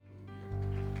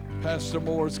Pastor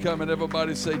Moore's coming.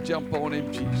 Everybody say, jump on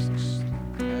him, Jesus.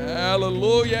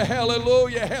 Hallelujah,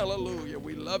 hallelujah, hallelujah.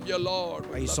 We love you, Lord.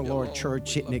 Praise the Lord,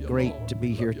 church. Isn't it great to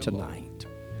be here tonight?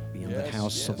 Be in the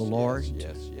house of the Lord.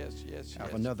 Yes.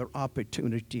 Have another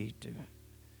opportunity to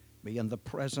be in the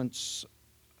presence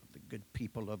of the good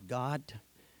people of God,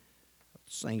 of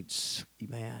saints,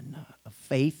 amen, of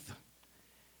faith,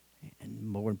 and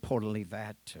more importantly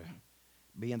that,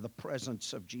 be in the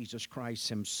presence of Jesus Christ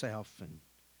himself and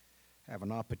have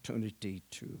an opportunity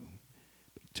to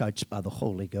be touched by the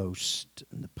Holy Ghost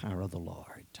and the power of the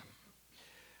Lord.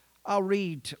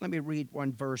 Let me read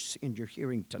one verse in your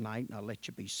hearing tonight, and I'll let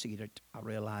you be seated. I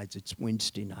realize it's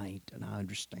Wednesday night, and I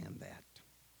understand that.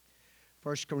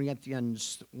 1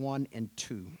 Corinthians 1 and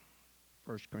 2.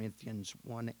 1 Corinthians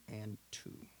 1 and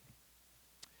 2.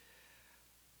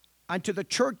 Unto the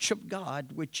church of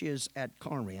God which is at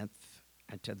Corinth,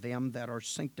 and to them that are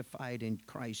sanctified in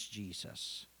Christ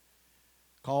Jesus,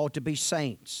 called to be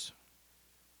saints,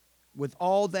 with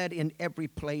all that in every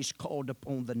place called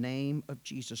upon the name of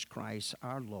Jesus Christ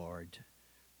our Lord,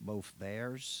 both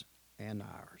theirs and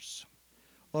ours.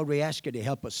 Lord, we ask you to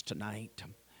help us tonight.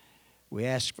 We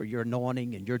ask for your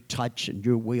anointing and your touch and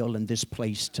your will in this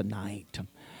place tonight.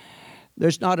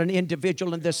 There's not an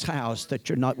individual in this house that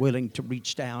you're not willing to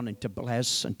reach down and to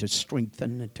bless and to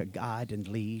strengthen and to guide and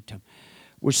lead.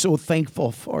 We're so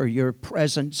thankful for your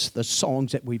presence, the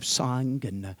songs that we've sung,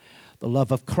 and the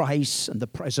love of Christ and the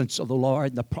presence of the Lord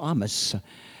and the promise,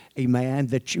 amen,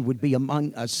 that you would be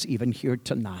among us even here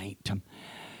tonight.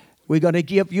 We're going to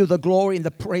give you the glory and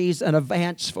the praise in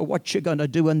advance for what you're going to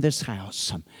do in this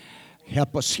house.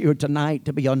 Help us here tonight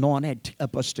to be anointed.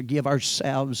 Help us to give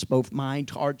ourselves, both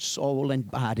mind, heart, soul, and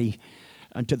body,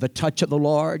 unto the touch of the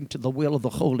Lord, to the will of the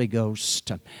Holy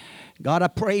Ghost. God, I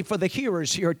pray for the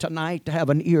hearers here tonight to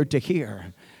have an ear to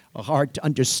hear, a heart to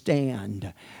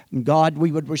understand. God,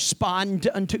 we would respond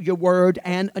unto your word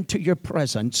and unto your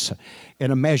presence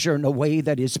in a measure and a way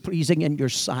that is pleasing in your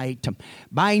sight.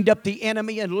 Bind up the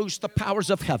enemy and loose the powers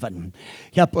of heaven.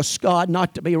 Help us, God,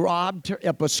 not to be robbed.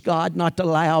 Help us, God, not to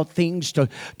allow things to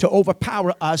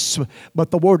overpower us,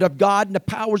 but the word of God and the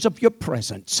powers of your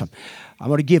presence. I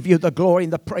want to give you the glory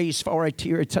and the praise for it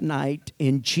here tonight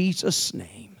in Jesus'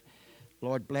 name.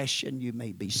 Lord bless you, and you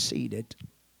may be seated.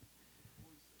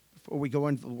 Before we go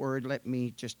into the Word, let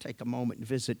me just take a moment and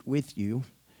visit with you.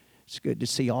 It's good to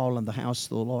see all in the house of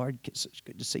the Lord. It's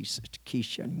good to see Sister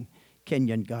Keisha and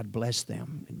Kenyon. God bless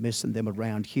them, and missing them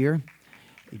around here.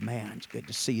 Amen. It's good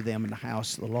to see them in the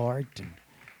house of the Lord. And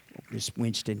this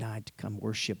Wednesday night to come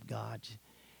worship God.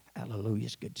 Hallelujah.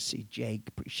 It's good to see Jake.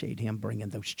 Appreciate him bringing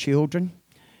those children.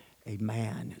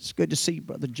 Amen. It's good to see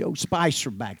Brother Joe Spicer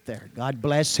back there. God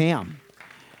bless him.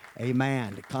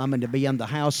 Amen. To come and to be in the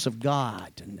house of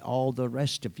God and all the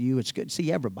rest of you. It's good to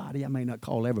see everybody. I may not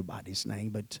call everybody's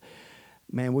name, but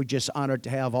man, we're just honored to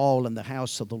have all in the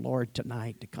house of the Lord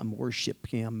tonight to come worship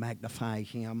him, magnify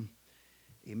him.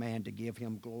 Amen. To give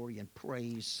him glory and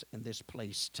praise in this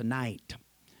place tonight.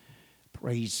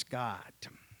 Praise God.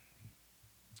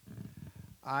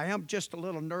 I am just a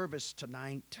little nervous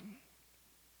tonight,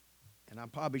 and I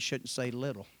probably shouldn't say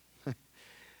little.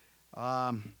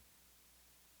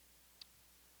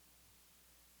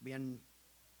 Been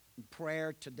in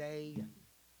prayer today, and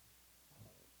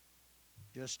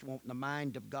just wanting the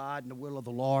mind of God and the will of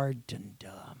the Lord, and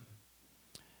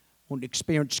want to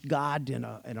experience God in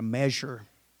a measure.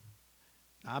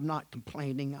 I'm not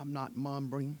complaining. I'm not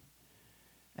mumbling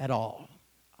at all.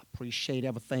 I appreciate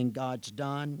everything God's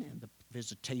done and the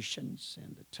visitations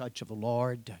and the touch of the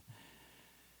Lord.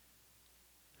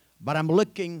 But I'm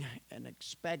looking and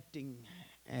expecting,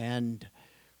 and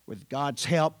with God's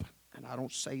help, and I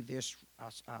don't say this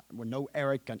with no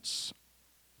arrogance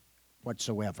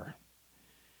whatsoever,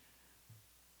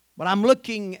 but I'm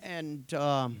looking and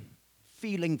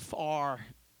feeling for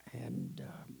and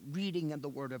reading in the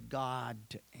Word of God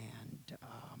and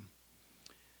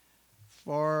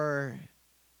for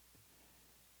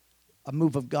a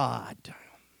move of God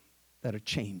that'll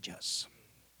change us.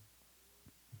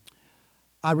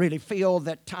 I really feel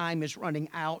that time is running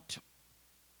out.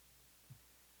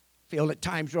 Feel that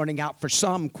time's running out for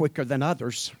some quicker than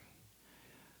others,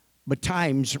 but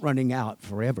time's running out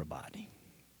for everybody.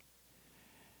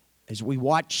 As we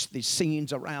watch the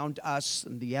scenes around us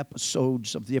and the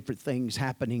episodes of different things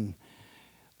happening,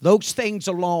 those things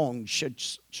alone should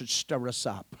stir us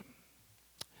up,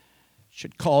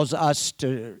 should cause us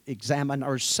to examine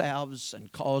ourselves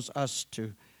and cause us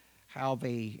to have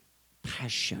a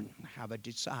passion, have a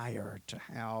desire to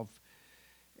have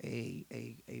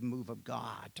a move of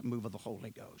God, a move of the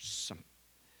Holy Ghost.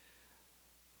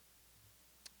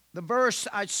 The verse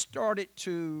I started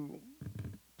to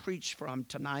preach from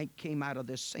tonight came out of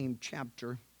this same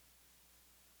chapter.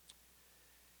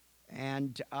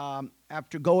 And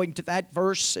after going to that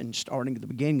verse and starting at the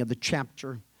beginning of the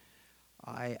chapter,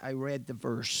 I read the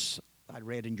verse I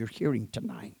read in your hearing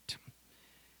tonight.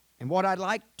 And what I'd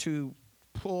like to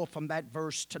pull from that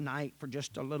verse tonight for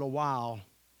just a little while,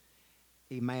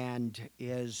 amen,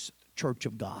 is the Church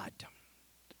of God.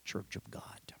 The Church of God.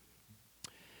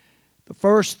 The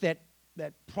verse that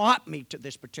brought me to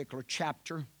this particular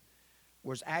chapter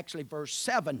was actually verse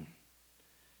 7.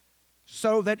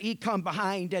 So that he come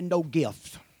behind and no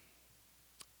gift.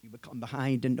 You become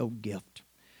behind and no gift.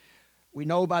 We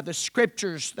know by the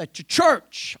scriptures that the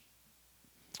church,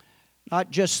 not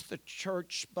just the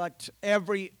church, but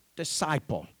every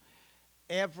disciple,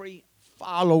 every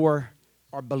follower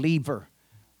or believer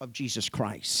of Jesus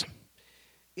Christ,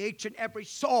 each and every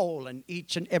soul and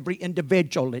each and every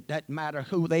individual, it doesn't matter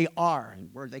who they are and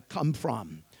where they come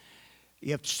from.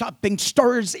 If something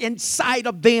stirs inside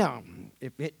of them,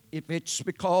 if it's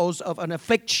because of an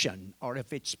affliction, or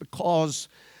if it's because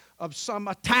of some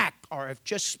attack, or if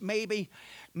just maybe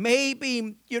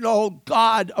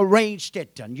God arranged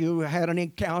it and you had an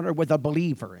encounter with a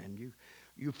believer and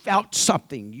you felt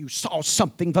something, you saw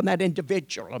something from that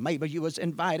individual, or maybe you was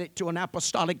invited to an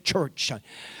apostolic church.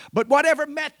 But whatever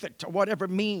method or whatever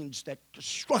means that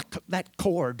struck that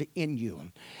chord in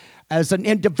you as an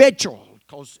individual,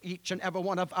 because each and every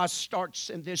one of us starts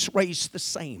in this race the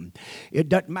same. It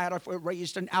doesn't matter if we're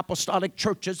raised in apostolic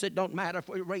churches. It don't matter if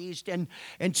we're raised in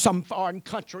some foreign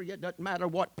country. It doesn't matter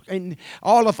what. In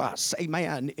all of us,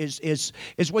 amen, is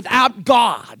without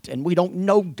God, and we don't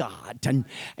know God,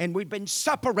 and we've been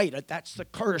separated. That's the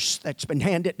curse that's been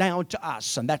handed down to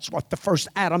us, and that's what the first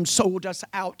Adam sold us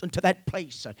out into that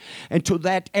place, into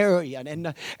that area,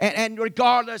 and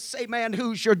regardless, amen,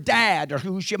 who's your dad or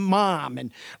who's your mom,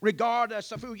 and regardless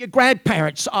of who your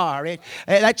grandparents are,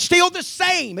 that's still the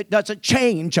same. It doesn't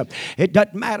change. It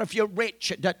doesn't matter if you're rich.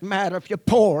 It doesn't matter if you're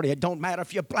poor. It don't matter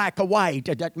if you're black or white.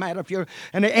 It doesn't matter if you're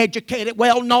an educated,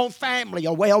 well-known family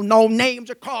or well-known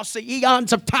names across the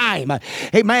eons of time.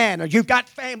 Amen. You've got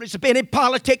families that have been in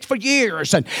politics for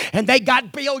years and they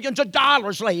got billions of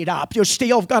dollars laid up. You're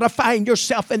still going to find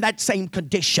yourself in that same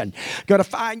condition. You're going to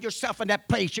find yourself in that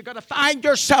place. You're going to find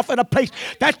yourself in a place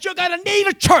that you're going to need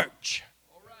a church.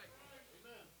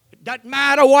 Doesn't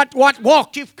matter what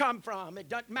walk you've come from. It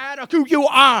doesn't matter who you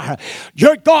are.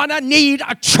 You're going to need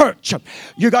a church.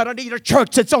 You're going to need a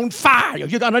church that's on fire.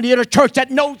 You're going to need a church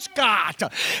that knows God.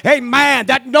 Amen.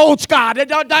 That knows God. And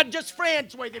not just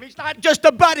friends with Him. He's not just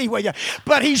a buddy with you.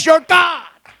 But He's your God.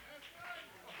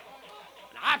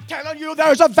 And I'm telling you,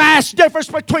 there's a vast difference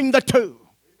between the two.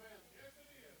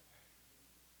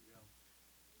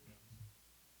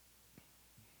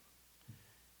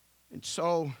 And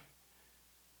so,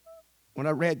 when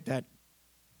I read that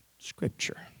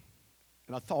scripture,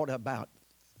 and I thought about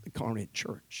the Corinth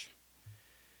church,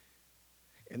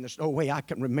 and there's no way I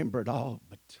can remember it all,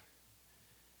 but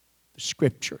the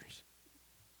scriptures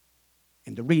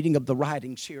and the reading of the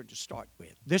writings here to start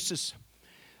with. This is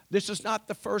not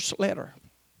the first letter.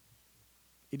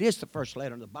 It is the first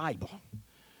letter in the Bible,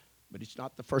 but it's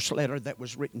not the first letter that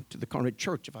was written to the Corinth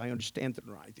church, if I understand it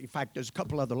right. In fact, there's a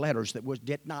couple other letters that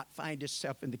did not find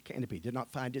itself in the canopy, did not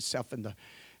find itself in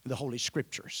the Holy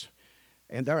Scriptures.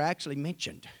 And they're actually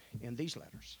mentioned in these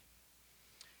letters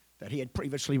that he had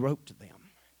previously wrote to them.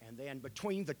 And then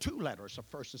between the two letters of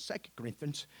 1st and 2nd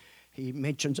Corinthians, he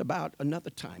mentions about another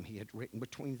time he had written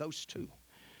between those two.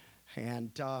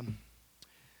 And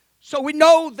so we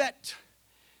know that,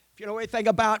 if you know anything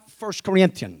about 1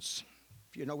 Corinthians,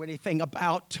 if you know anything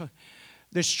about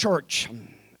this church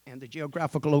and the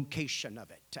geographical location of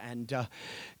it, and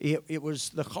it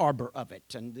was the harbor of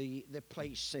it, and the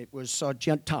place, it was a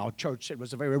Gentile church. It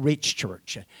was a very rich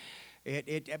church.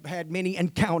 It had many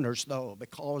encounters, though,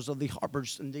 because of the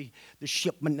harbors and the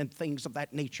shipment and things of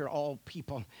that nature. All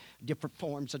people, different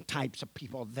forms and types of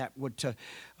people that would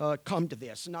come to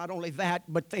this. Not only that,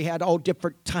 but they had all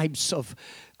different types of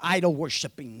idol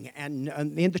worshiping and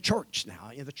in the church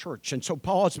now, in the church. And so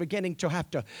Paul is beginning to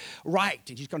have to write,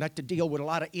 and he's going to have to deal with a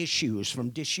lot of issues from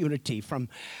disunity, from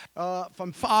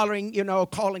following,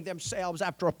 calling themselves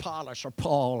after Apollos or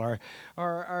Paul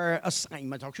or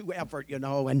assignment or whoever,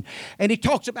 he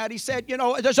talks about, he said,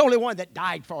 there's only one that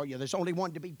died for you. There's only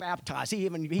one to be baptized. He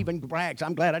even brags,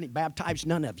 I'm glad I didn't baptize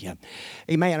none of you.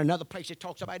 Amen. Another place he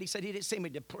talks about, he said he didn't send me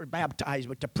to baptize,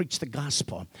 but to preach the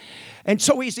gospel. And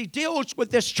so as he deals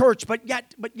with this church, but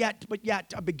yet,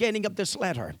 a beginning of this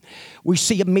letter, we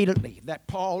see immediately that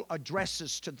Paul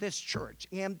addresses to this church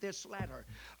in this letter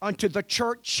unto the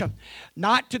church,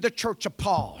 not to the church of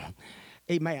Paul.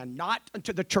 Amen. Not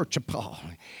unto the church of Paul.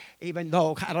 Even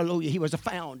though, hallelujah, he was a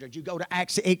founder. You go to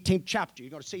Acts the 18th chapter,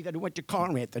 you're going to see that he went to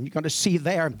Corinth, and you're going to see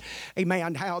there,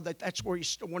 amen, how that's where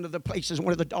he's one of the places,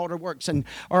 one of the daughter works,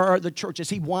 or the churches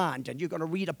he whined, and you're going to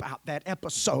read about that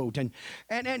episode.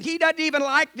 And he doesn't even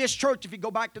like this church. If you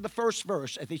go back to the first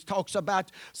verse, as he talks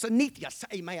about Synesius,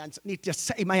 amen,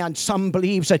 Synesius, amen. Some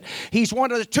believes that he's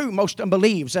one of the two, most of them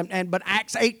believes. But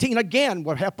Acts 18 again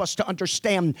will help us to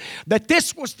understand that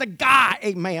this was the guy,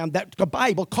 amen, that the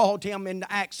Bible called him in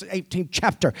Acts 18th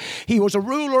chapter. He was a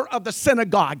ruler of the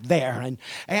synagogue there.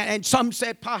 And some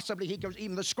said possibly he was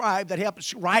even the scribe that helped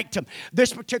us write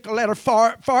this particular letter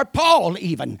for Paul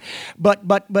even.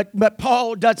 But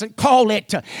Paul doesn't call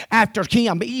it after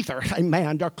him either,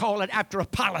 amen, or call it after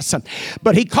Apollos.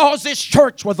 But he calls this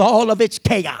church with all of its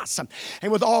chaos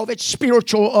and with all of its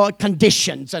spiritual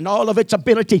conditions and all of its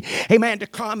ability, amen, to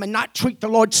come and not treat the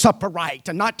Lord's Supper right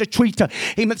and not to treat the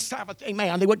Sabbath,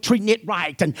 amen. They weren't treating it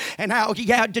right, and how he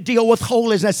had to deal with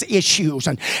holiness issues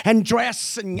and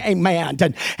dress, and amen.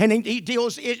 And he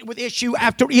deals with issue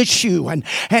after issue, and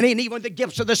even the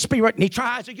gifts of the Spirit, and he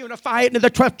tries to unify it in the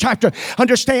 12th chapter.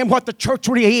 Understand what the church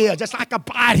really is. It's like a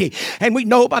body, and we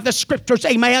know by the scriptures,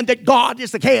 amen, that God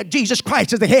is the head, Jesus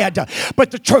Christ is the head, but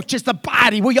the church is the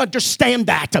body. We understand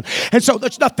that. And so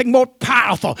there's nothing more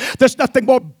powerful, there's nothing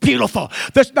more beautiful,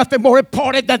 there's nothing more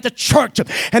important than the church,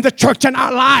 and the church in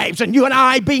our lives, and you and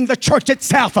I being the church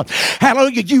itself.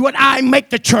 Hallelujah. You and I make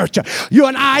the church. You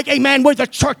and I, amen, we're the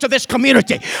church of this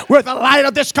community. We're the light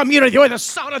of this community. We're the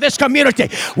salt of this community.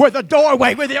 We're the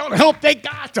doorway. We're the only hope they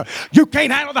got. You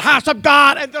can't handle the house of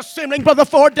God and the assembling, Brother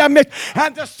Ford, and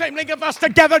the assembling of us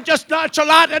together just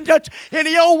nonchalant and just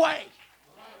any old way.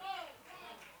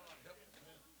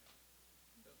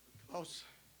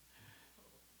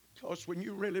 Because when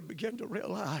you really begin to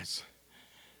realize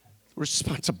the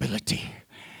responsibility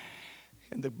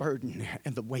and the burden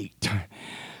and the weight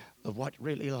of what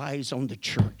really lies on the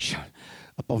church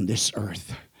upon this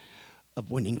earth, of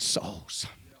winning souls.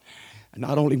 And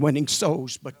not only winning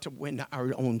souls, but to win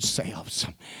our own selves.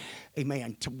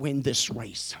 Amen. To win this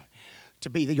race. To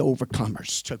be the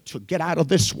overcomers. To get out of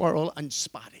this world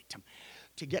unspotted.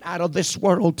 To get out of this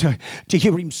world, to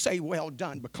hear him say, well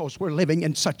done, because we're living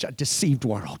in such a deceived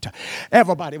world.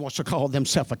 Everybody wants to call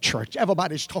themselves a church.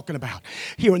 Everybody's talking about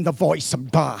hearing the voice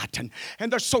of God.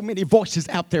 And there's so many voices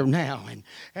out there now.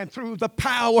 And through the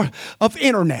power of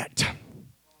internet.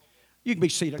 You can be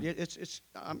seated.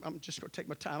 I'm just going to take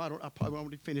my time. I probably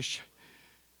won't finish.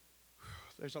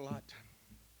 There's a lot.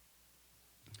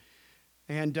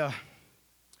 And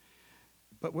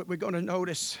but what we're going to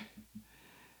notice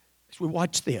as we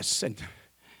watch this, and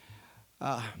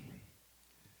I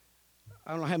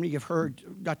don't know how many of you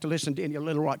got to listen to any of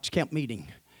Little Rock's camp meeting.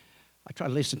 I tried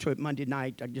to listen to it Monday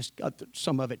night. I just got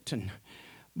some of it,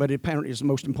 but it apparently is the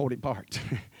most important part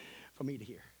for me to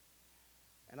hear.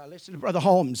 And I listened to Brother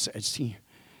Holmes as he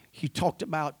talked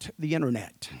about the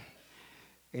internet,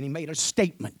 and he made a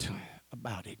statement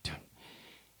about it.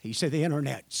 He said the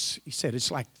internet, he said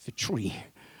it's like the tree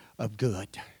of good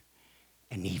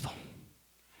and evil.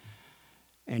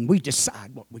 And we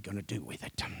decide what we're going to do with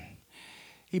it.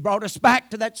 He brought us back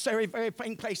to that very, very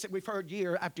same place that we've heard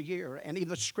year after year, and even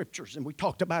the scriptures, and we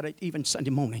talked about it even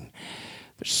Sunday morning,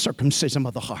 the circumcision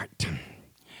of the heart.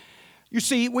 You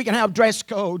see, we can have dress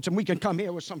codes, and we can come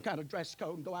here with some kind of dress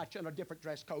code and go out here in a different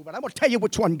dress code, but I'm going to tell you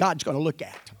which one God's going to look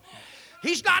at.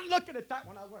 He's not looking at that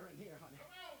one I'm wearing here, honey.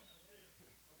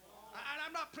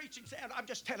 I'm not preaching, I'm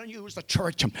just telling you as the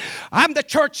church. I'm the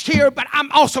church here, but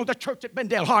I'm also the church at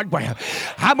Bendale Hardware.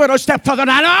 I'm going to step further,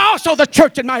 and I'm also the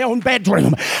church in my own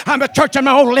bedroom. I'm the church in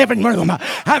my own living room.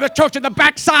 I'm the church in the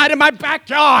backside of my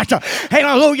backyard.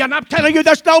 Hallelujah. And I'm telling you,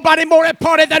 there's nobody more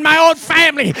important than my own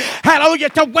family. Hallelujah.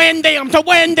 To win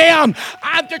them.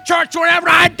 I'm the church wherever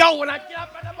I go. When I get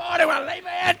up in the morning, when I lay my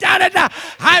head down at night,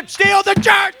 I'm still the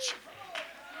church.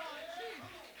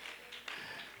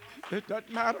 It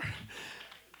doesn't matter.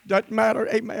 Doesn't matter,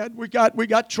 amen. We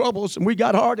got troubles, and we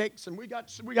got heartaches, and we got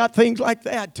things like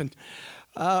that. And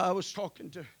I was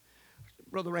talking to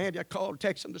Brother Randy. I called,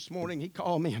 texted him this morning. He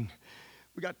called me, and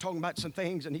we got talking about some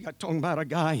things, and he got talking about a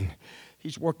guy. And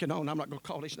he's working on. I'm not going to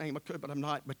call his name. I could, but I'm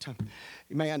not. But,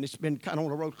 man, it's been kind of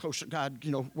on a roller coaster. God,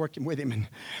 working with him. And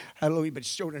hallelujah. But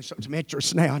he's showing some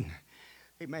interest now. And,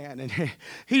 amen. And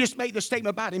he just made the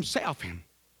statement about himself.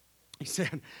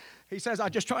 He says, I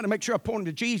just trying to make sure I point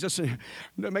to Jesus and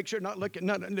make sure not looking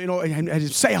at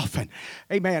himself. And,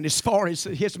 amen, as far as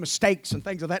his mistakes and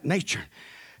things of that nature.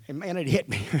 And, man, it hit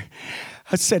me.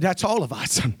 I said, that's all of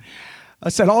us. I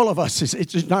said, all of us,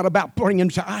 it's just not about bringing them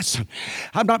to us.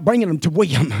 I'm not bringing them to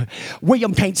William.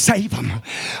 William can't save them.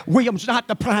 William's not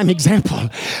the prime example.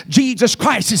 Jesus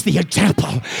Christ is the example.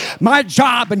 My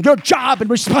job and your job and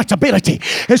responsibility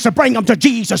is to bring them to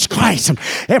Jesus Christ.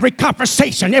 Every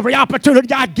conversation, every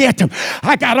opportunity I get,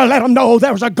 I got to let them know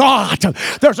there's a God,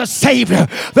 there's a Savior,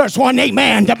 there's one,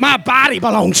 amen, that my body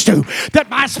belongs to, that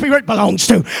my spirit belongs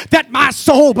to, that my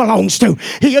soul belongs to.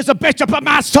 He is the bishop of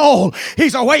my soul.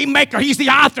 He's a way maker. He's the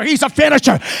author. He's a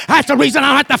finisher. That's the reason I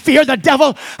don't have to fear the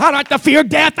devil. I don't have to fear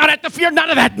death. I don't have to fear none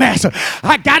of that mess.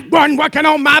 I got one working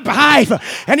on my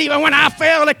behalf. And even when I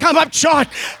fail to come up short,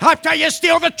 I tell you,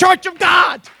 still the church of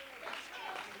God.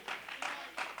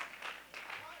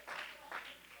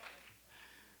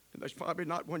 And there's probably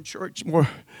not one church more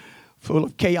full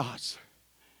of chaos,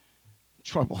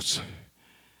 troubles,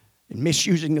 and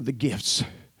misusing of the gifts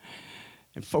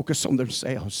and focus on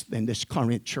themselves than this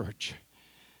current church.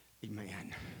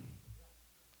 Amen.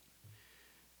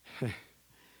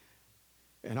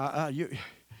 And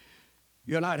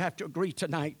you and I'd have to agree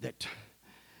tonight that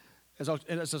as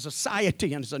a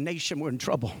society and as a nation, we're in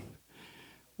trouble.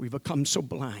 We've become so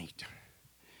blind.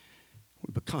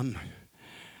 We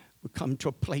come to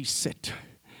a place that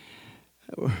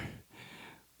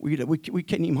we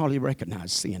can't even hardly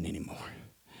recognize sin anymore.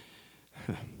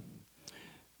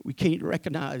 We can't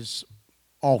recognize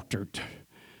altered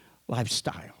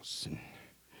lifestyles. And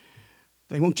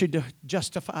they want you to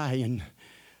justify and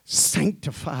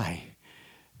sanctify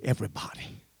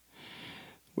everybody.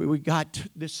 We got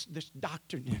this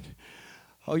doctrine that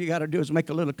all you got to do is make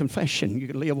a little confession. You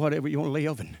can live whatever you want to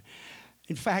live. And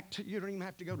in fact, you don't even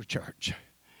have to go to church.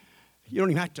 You don't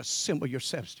even have to assemble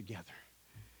yourselves together.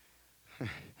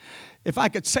 If I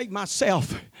could save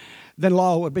myself, then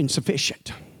law would have been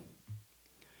sufficient.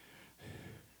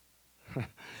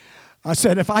 I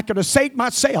said, if I could have saved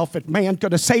myself, if man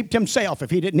could have saved himself, if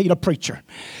he didn't need a preacher,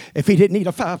 if he didn't need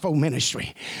a fivefold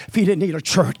ministry, if he didn't need a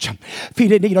church, if he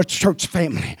didn't need a church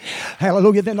family,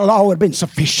 hallelujah, then the law would have been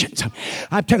sufficient.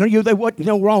 I'm telling you, there wasn't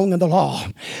no wrong in the law,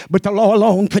 but the law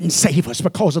alone couldn't save us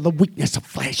because of the weakness of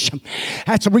flesh.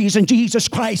 That's the reason Jesus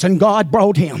Christ and God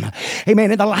brought him,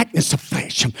 amen, in the likeness of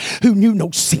flesh, who knew no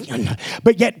sin,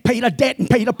 but yet paid a debt and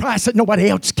paid a price that nobody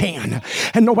else can,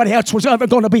 and nobody else was ever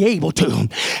going to be able to.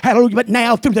 Hallelujah. But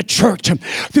now through the church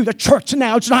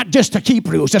now, it's not just the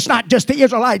Hebrews, it's not just the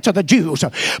Israelites or the Jews,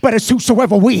 but it's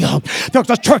whosoever will.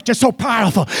 The church is so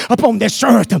powerful upon this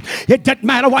earth. It doesn't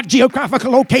matter what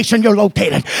geographical location you're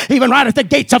located, even right at the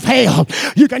gates of hell.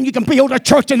 You can build a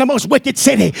church in the most wicked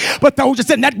city, but those that's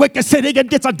in that wicked city that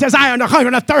gets a desire and a hunger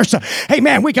and a thirst,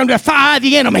 amen, we can defy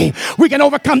the enemy. We can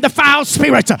overcome the foul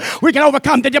spirits. We can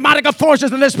overcome the demonic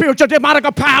forces and the spiritual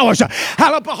demonic powers.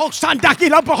 I'm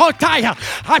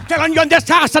telling you in this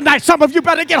house tonight, some of you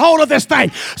better get hold of this thing.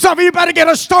 Some of you better get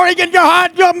a story in your heart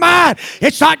and your mind.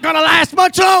 It's not going to last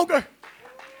much longer.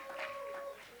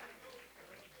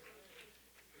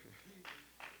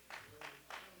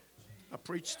 I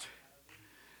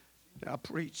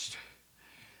preached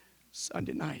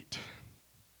Sunday night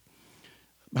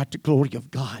about the glory of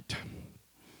God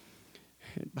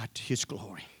and about his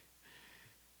glory.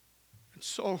 And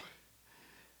so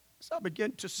as I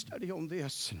began to study on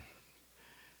this,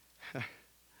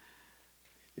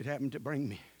 it happened to bring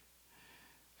me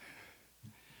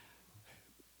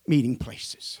meeting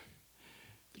places,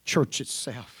 the church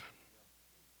itself.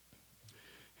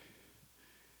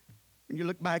 When you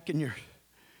look back in your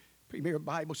Premier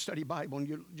Bible, Study Bible, and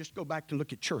you just go back and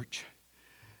look at church,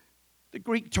 the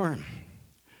Greek term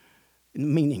in the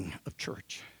meaning of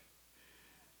church,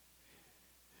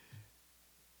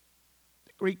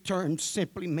 the Greek term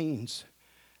simply means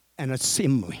an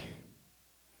assembly.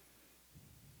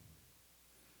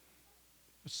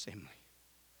 Assembly.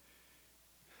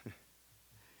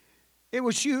 It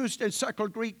was used in secular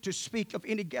Greek to speak of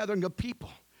any gathering of people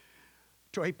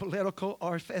to a political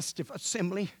or festive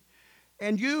assembly,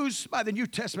 and used by the New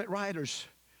Testament writers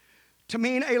to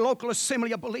mean a local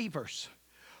assembly of believers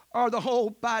or the whole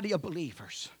body of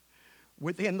believers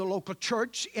within the local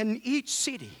church. In each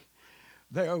city,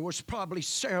 there was probably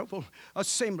several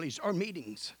assemblies or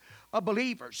meetings of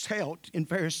believers held in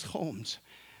various homes.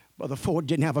 Brother Ford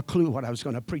didn't have a clue what I was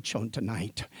going to preach on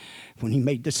tonight. When he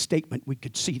made this statement, we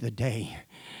could see the day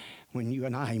when you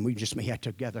and I, we just may have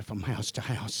to gather from house to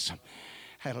house.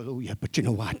 Hallelujah. But you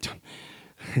know what?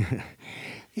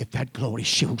 If that glory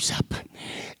shows up,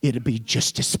 it'll be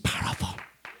just as powerful.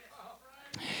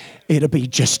 It'll be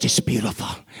just as beautiful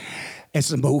as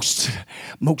the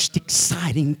most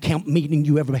exciting camp meeting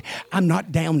you ever had. I'm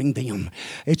not downing them.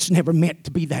 It's never meant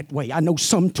to be that way. I know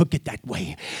some took it that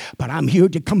way. But I'm here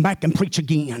to come back and preach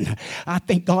again. I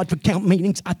thank God for camp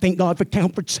meetings. I thank God for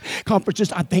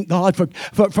conferences. I thank God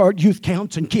for youth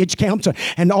camps and kids camps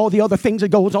and all the other things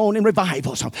that goes on in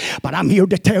revivals. But I'm here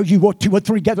to tell you what 2 or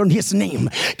 3 gather in His name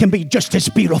can be just as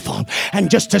beautiful and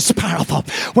just as powerful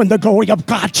when the glory of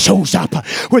God shows up,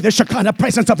 where there's a kind of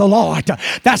presence of the Lord.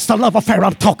 That's the love affair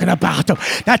I'm talking about.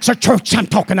 That's a church I'm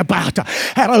talking about.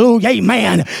 Hallelujah,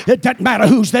 amen. It doesn't matter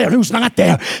who's there, who's not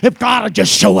there. If God will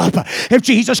just show up, if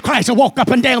Jesus Christ will walk up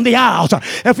and down the aisles,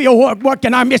 if He'll work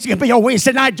in our midst, it'll be a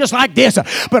Wednesday night just like this.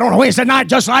 But on a Wednesday night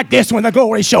just like this, when the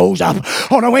glory shows up,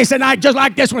 on a Wednesday night just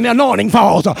like this, when the anointing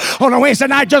falls, on a Wednesday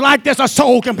night just like this, a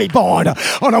soul can be born.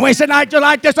 On a Wednesday night just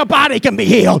like this, a body can be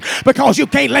healed. Because you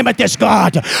can't limit this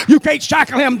God. You can't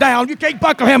shackle Him down. You can't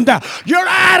buckle Him down. Your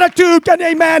attitude can,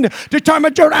 amen,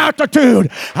 determine your altitude.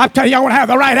 I'm telling you, I want to have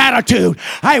the right attitude.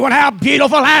 I want to have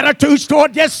beautiful attitudes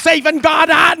toward this saving God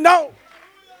I know.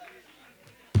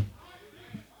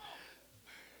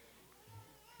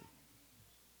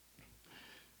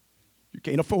 You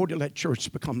can't afford to let church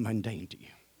become mundane to you.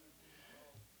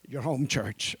 Your home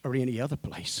church or any other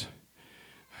place.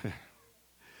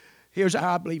 Here's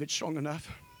how I believe it's strong enough.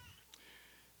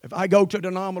 If I go to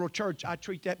the nominal church, I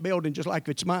treat that building just like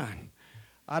it's mine.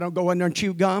 I don't go in there and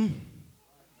chew gum.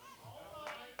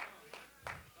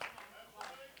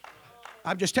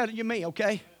 I'm just telling you me,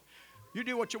 okay? You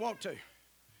do what you want to.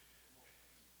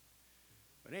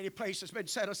 But any place that's been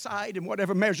set aside in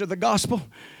whatever measure of the gospel,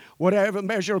 whatever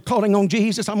measure of calling on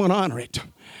Jesus, I'm going to honor it.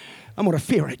 I'm going to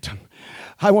fear it.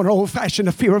 I want an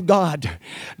old-fashioned fear of God.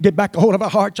 Get back a hold of our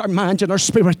hearts, our minds, and our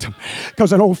spirit.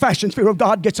 Because an old-fashioned fear of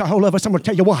God gets a hold of us. I'm going to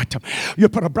tell you what. You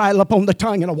put a bridle up on the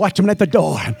tongue and a watchman at the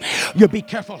door. You be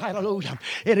careful. Hallelujah.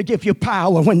 It'll give you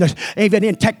power when there's even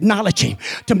in technology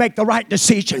to make the right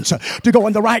decisions, to go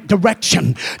in the right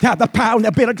direction. Now the power and the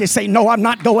ability to say, no, I'm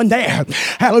not going there.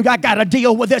 Hallelujah. I got to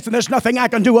deal with this and there's nothing I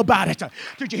can do about it.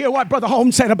 Did you hear what Brother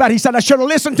Holmes said about it? He said, I should have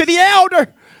listened to the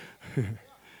elder.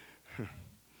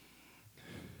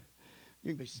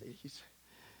 You may see,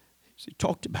 he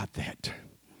talked about that.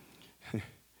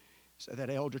 So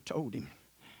that elder told him.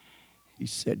 He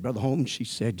said, Brother Holmes, she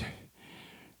said,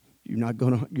 you're not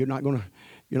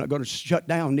gonna shut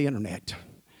down the internet.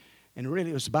 And really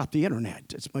it was about the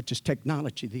internet as much as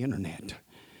technology, the internet.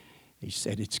 He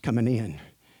said, it's coming in.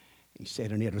 He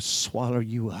said, and it'll swallow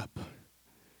you up.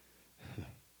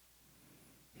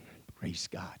 Praise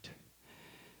God.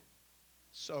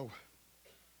 So,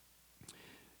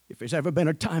 if there's ever been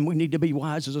a time we need to be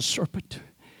wise as a serpent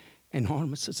and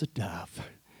harmless as a dove,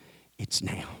 it's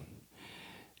now.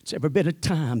 It's ever been a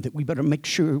time that we better make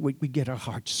sure we get our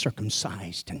hearts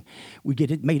circumcised and we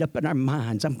get it made up in our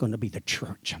minds. I'm going to be the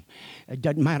church. It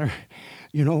doesn't matter.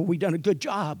 You know, we've done a good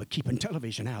job of keeping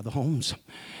television out of the homes.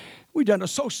 We've done a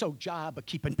so-so job of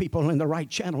keeping people in the right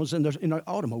channels in their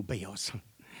automobiles.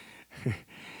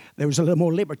 There was a little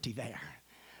more liberty there,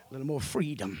 a little more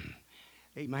freedom.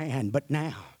 Amen. But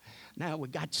now we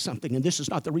got something, and this is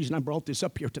not the reason I brought this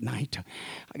up here tonight.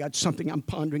 I got something I'm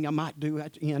pondering I might do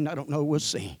at the end. I don't know. We'll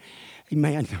see.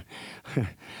 Amen.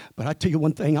 But I tell you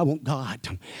one thing, I want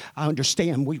God. I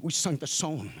understand. We sung the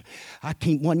song. I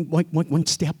can't one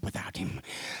step without Him.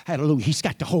 Hallelujah. He's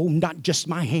got to hold not just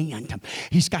my hand.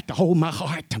 He's got to hold my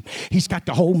heart. He's got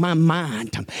to hold my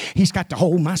mind. He's got to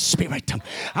hold my spirit.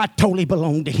 I totally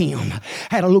belong to Him.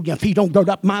 Hallelujah. If He don't gird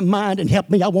up my mind and help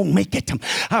me, I won't make it.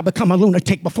 I'll become a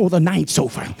lunatic before the night's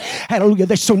over. Hallelujah.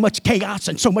 There's so much chaos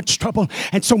and so much trouble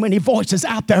and so many voices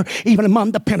out there, even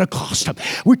among the Pentecost.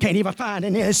 We can't even find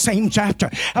in this same chapter,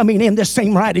 in this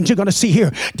same writings, you're going to see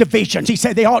here divisions. He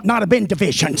said they ought not have been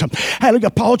divisions.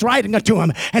 Hallelujah. Paul's writing it to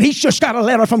him, and he's just got a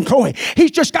letter from Chloe. He's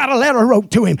just got a letter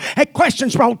wrote to him, and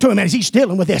questions brought to him, and he's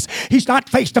dealing with this. He's not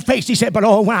face to face. He said, but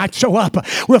when I show up,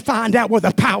 we'll find out where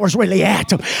the power's really at.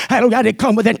 Hallelujah. I didn't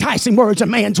come with enticing words and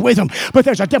man's wisdom, but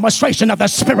there's a demonstration of the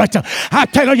Spirit. I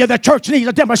tell you, the church needs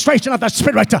a demonstration of the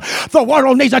Spirit. The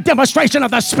world needs a demonstration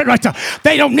of the Spirit.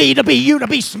 They don't need you to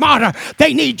be smarter.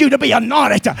 They need you to be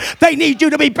anointed. They need you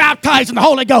to be baptized in the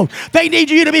Holy Ghost. They need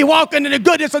you to be walking in the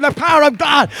goodness and the power of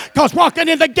God, because walking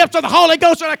in the gifts of the Holy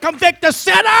Ghost are to convict the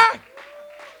sinner.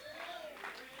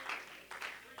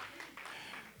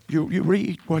 You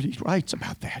read what he writes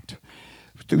about that.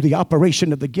 Through the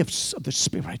operation of the gifts of the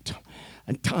Spirit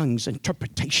and tongues,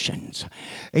 interpretations.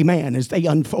 Amen. As they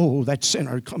unfold, that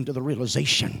sinner come to the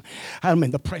realization, I'm in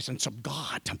the presence of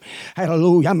God.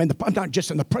 Hallelujah. I'm not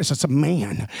just in the presence of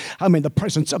man. I'm in the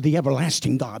presence of the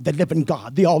everlasting God, the living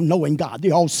God, the all-knowing God,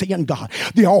 the all-seeing God,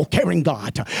 the all-caring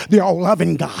God, the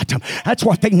all-loving God. That's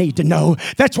what they need to know.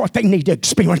 That's what they need to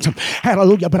experience.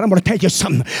 Hallelujah. But I'm going to tell you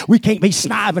something. We can't be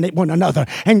sniving at one another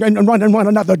and running one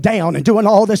another down and doing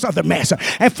all this other mess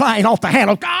and flying off the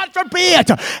handle. God forbid.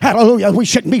 Hallelujah. We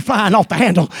shouldn't be flying off the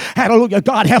handle. Hallelujah.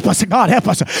 God help us. God help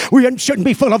us. We shouldn't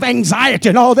be full of anxiety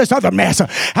and all this other mess.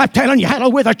 I'm telling you,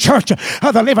 hallelujah, we're the church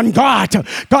of the living God.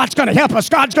 God's going to help us.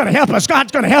 God's going to help us.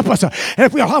 God's going to help us. And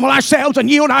if we humble ourselves and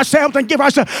yield ourselves and give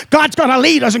ourselves, God's going to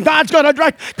lead us and God's going to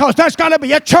direct, because there's going to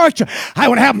be a church. I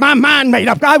want to have my mind made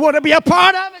up. I want to be a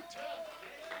part of it.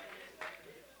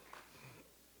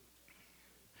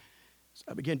 So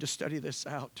I began to study this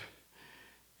out.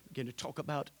 Begin to talk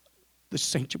about the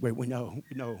sanctuary. We know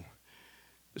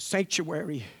the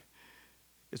sanctuary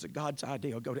is a God's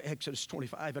idea. Go to Exodus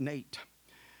 25:8.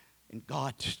 And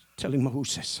God telling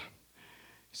Moses,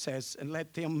 says, and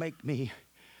let them make me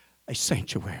a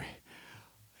sanctuary.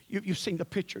 You've seen the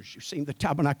pictures. You've seen the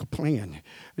tabernacle plan.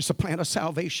 It's the plan of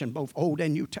salvation, both Old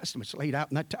and New Testaments laid out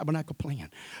in that tabernacle plan.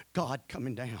 God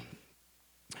coming down.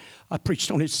 I preached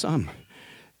on it some.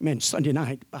 Sunday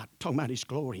night, talking about his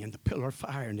glory and the pillar of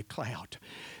fire and the cloud.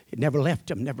 He never left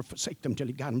them, never forsake them till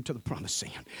he got them to the promised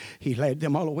land. He led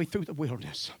them all the way through the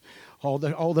wilderness. All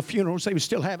the funerals they were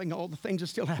still having, all the things that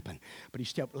still happened. But he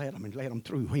still led them and led them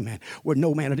through, amen, where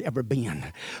no man had ever been.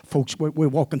 Folks, we're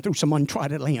walking through some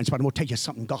uncharted lands, but I'm going to tell you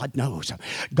something. God knows.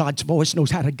 God's voice knows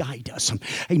how to guide us,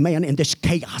 amen, in this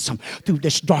chaos, through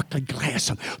this darkly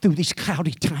glass, through these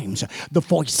cloudy times. The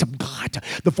voice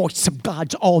of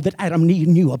God's all that Adam and Eve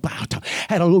knew about.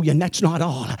 Hallelujah, and that's not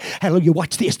all. Hallelujah,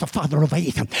 watch this, the father of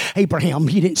faith. Abraham,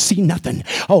 he didn't see nothing.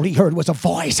 All he heard was a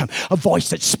voice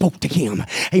that spoke to him,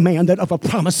 amen, of a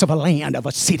promise of a land, of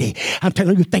a city. I'm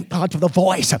telling you, thank God for the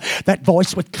voice, that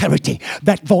voice with clarity,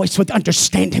 that voice with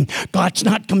understanding. God's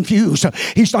not confused.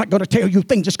 He's not going to tell you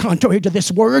things that's contrary to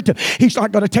this word. He's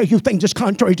not going to tell you things that's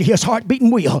contrary to his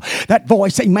heartbeating will. That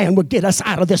voice, amen, will get us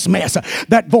out of this mess.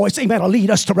 That voice, amen, will lead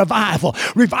us to revival.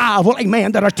 Revival,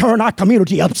 amen, that'll turn our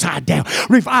community upside down.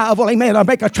 Revival, amen, that'll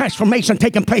make a transformation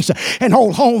taking place in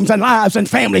whole homes and lives and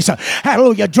families.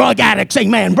 Hallelujah. Drug addicts,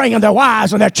 amen, bringing their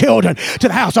wives and their children to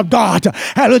the house of God.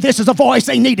 Hallelujah. This is a voice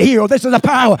they need to hear. This is the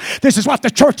power. This is what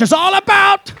the church is all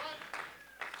about.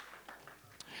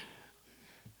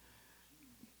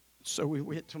 So we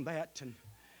went from that, and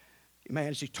man,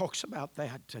 as he talks about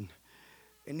that, and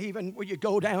even when you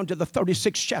go down to the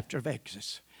 36th chapter of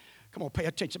Exodus. Come on, pay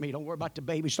attention to me. Don't worry about the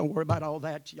babies. Don't worry about all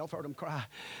that. Y'all have heard them cry.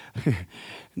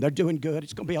 They're doing good.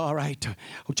 It's going to be all right. I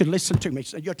want you to listen to me.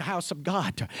 You're at the house of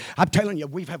God. I'm telling you,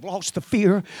 we have lost the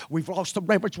fear. We've lost the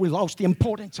reverence. We've lost the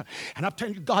importance. And I'm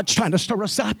telling you, God's trying to stir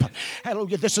us up.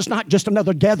 Hallelujah. This is not just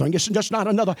another gathering. This is just not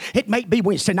another. It may be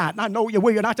Wednesday night. And I know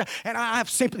you're not. And I have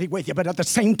sympathy with you. But at the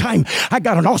same time, I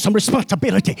got an awesome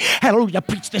responsibility. Hallelujah.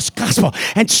 Preach this gospel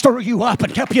and stir you up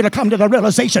and help you to come to the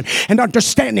realization and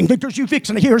understanding because you're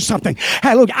fixing to hear something.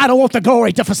 Hallelujah. I don't want the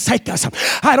glory to forsake us.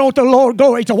 I don't want the Lord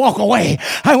glory to walk away.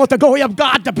 I want the glory of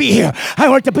God to be here. I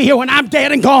want it to be here when I'm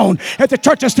dead and gone. If the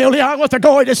church is still here, I want the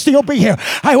glory to still be here.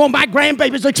 I want my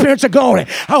grandbabies to experience the glory.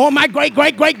 I want my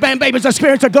great-great-great-grandbabies to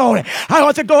experience the glory. I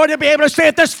want the glory to be able to stay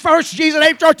at this first Jesus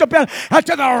name church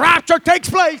until the rapture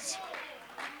takes place.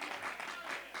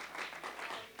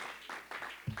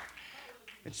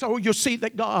 And so you'll see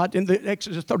that God in the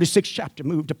Exodus 36th chapter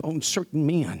moved upon certain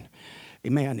men.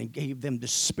 Amen. And gave them the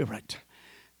spirit,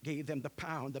 gave them the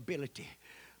power and the ability.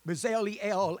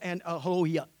 Bezaleel and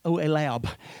Aholiab.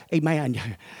 Amen.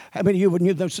 How many of you would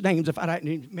know those names if I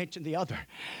didn't mention the other?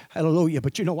 Hallelujah.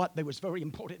 But you know what? They was very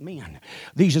important men.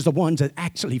 These are the ones that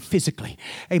actually physically,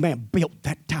 amen, built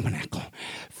that tabernacle,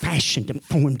 fashioned and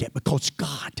formed it because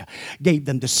God gave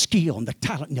them the skill and the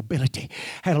talent and the ability,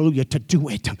 hallelujah, to do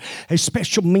it. There's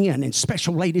special men and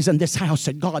special ladies in this house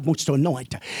that God wants to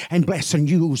anoint and bless and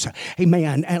use.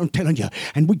 Amen. And I'm telling you,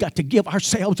 and we got to give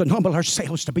ourselves and humble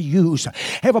ourselves to be used.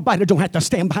 Everybody don't have to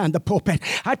stand behind the pulpit.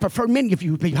 I prefer many of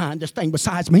you behind this thing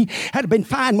besides me. Had have been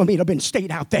fine with me to have been stayed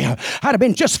out there. I'd have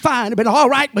been just fine. It'd have been all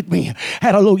right with me.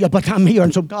 Hallelujah. But I'm here,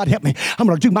 and so God help me. I'm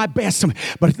going to do my best.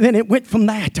 But then it went from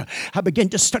that. I began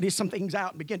to study some things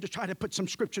out and began to try to put some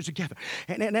scriptures together.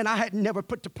 And I had never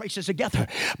put the places together.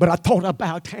 But I thought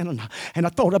about Hannah, and I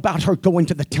thought about her going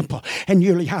to the temple and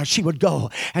yearly how she would go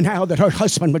and how that her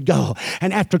husband would go.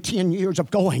 And after 10 years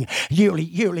of going,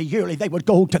 yearly, they would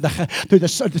go to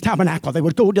the the tabernacle. They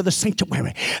would go to the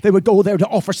sanctuary. They would go there to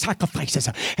offer sacrifices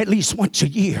at least once a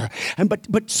year.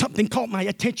 But something caught my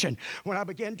attention when I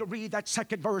began to read that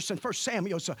second verse in 1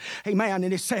 Samuel. Amen.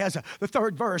 And it says, the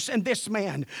third verse, and this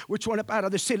man which went up out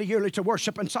of the city yearly to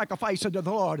worship and sacrifice unto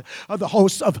the Lord of the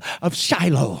hosts of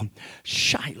Shiloh.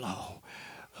 Shiloh.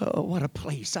 Oh, what a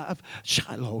place,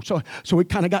 Shiloh. So it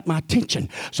kind of got my attention.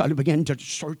 So I began to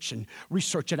search and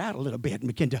research it out a little bit and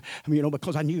begin to,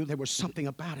 because I knew there was something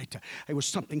about it. There was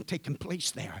something taking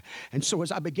place there. And so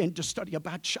as I began to study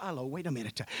about Shiloh, wait a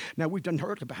minute. Now we've done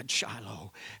heard about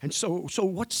Shiloh. And so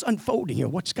what's unfolding here?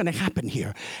 What's going to happen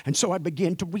here? And so I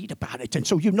began to read about it. And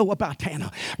so you know about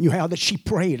Hannah. You know how that she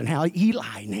prayed and how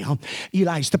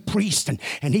Eli's the priest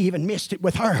and he even missed it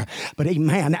with her. But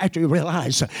amen, after you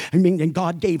realize, and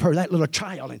God gave her that little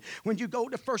child. And when you go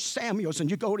to 1 Samuel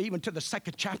and you go even to the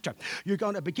second chapter, you're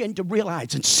going to begin to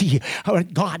realize and see how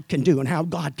God can do and how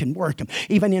God can work.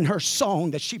 Even in her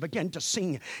song that she began to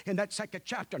sing in that second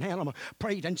chapter, and Hannah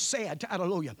prayed and said,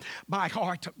 hallelujah, my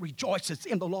heart rejoices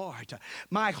in the Lord.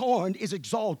 My horn is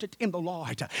exalted in the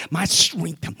Lord. My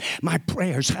strength, my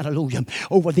prayers, hallelujah,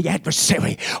 over the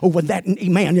adversary, over that,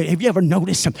 amen. Have you ever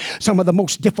noticed some of the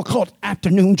most difficult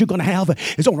afternoons you're going to have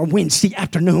is on a Wednesday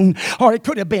afternoon, or it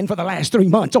could have been for the last 3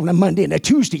 months on a Monday and a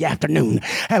Tuesday afternoon.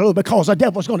 Hallelujah, because the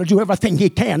devil's going to do everything he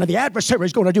can, and the adversary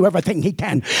is going to do everything he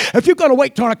can. If you're going to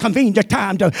wait till a convenient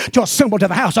time to assemble to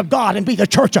the house of God and be the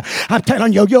church, I'm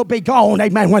telling you, you'll be gone,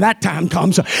 amen, when that time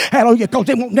comes. Hallelujah, because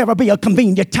it won't never be a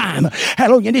convenient time.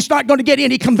 Hallelujah, and it's not going to get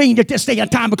any convenient this day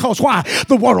and time, because why?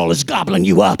 The world is gobbling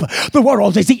you up. The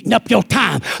world is eating up your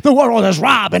time. The world is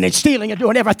robbing and stealing and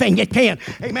doing everything it can.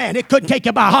 Amen, it couldn't take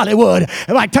you by Hollywood,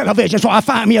 by television, so I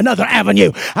find me another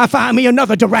avenue. I find me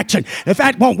another direction. If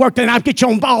that won't work, then I'll get you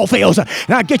on ball fields, and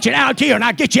I'll get you out here, and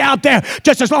I'll get you out there,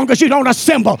 just as long as you don't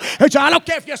assemble. And so I don't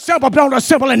care if you assemble, but don't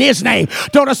assemble in His name.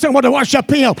 Don't assemble to worship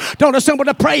Him. Don't assemble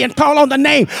to pray and call on the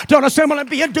name. Don't assemble and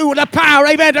be endued with the power,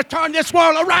 amen, to turn this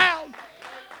world around.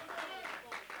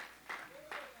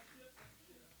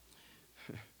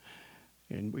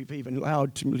 And we've even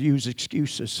allowed to use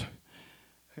excuses.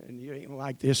 And you ain't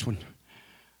like this one.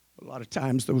 A lot of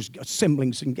times those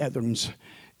assemblings and gatherings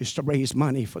is to raise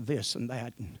money for this and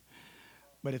that.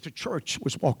 But if the church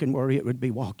was walking where it would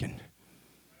be walking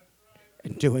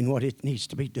and doing what it needs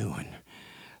to be doing,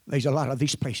 there's a lot of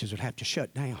these places would have to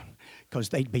shut down because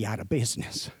they'd be out of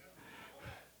business.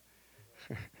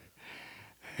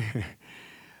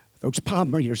 Those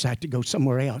palm readers had to go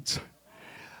somewhere else.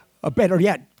 Or better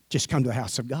yet, just come to the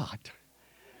house of God.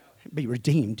 Be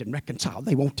redeemed and reconciled.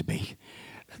 They want to be.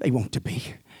 They want to be.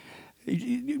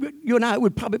 You and I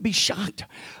would probably be shocked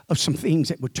of some things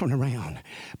that would turn around.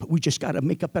 But we just got to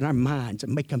make up in our minds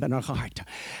and make up in our heart.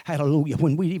 Hallelujah.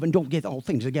 When we even don't get all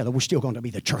things together, we're still going to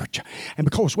be the church. And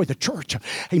because we're the church,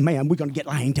 amen, we're going to get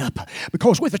lined up.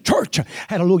 Because we're the church,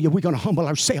 hallelujah, we're going to humble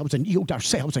ourselves and yield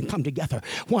ourselves and come together.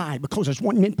 Why? Because there's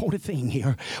one important thing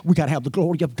here. We got to have the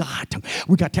glory of God.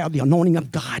 We got to have the anointing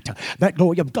of God. That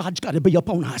glory of God's got to be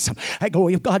upon us. That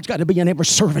glory of God's got to be in every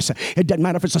service. It doesn't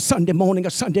matter if it's a Sunday morning, a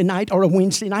Sunday night, or a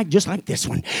Wednesday night, just like this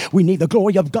one. We need the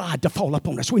glory of God to fall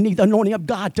upon us. We need the anointing of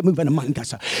God to move in among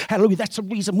us. Hallelujah. That's the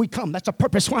reason we come. That's the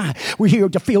purpose why we're here,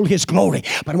 to feel His glory.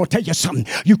 But I'm going to tell you something.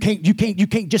 You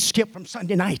can't just skip from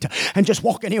Sunday night and just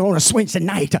walk in here on a Wednesday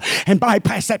night and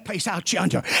bypass that place out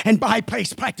yonder and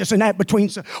bypass practicing that between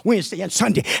Wednesday and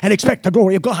Sunday and expect the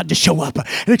glory of God to show up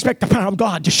and expect the power of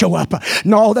God to show up.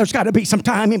 No, there's got to be some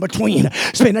time in between,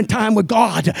 spending time with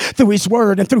God through His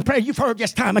Word and through prayer. You've heard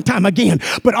this time and time again,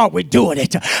 but are we doing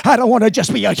it? I don't want to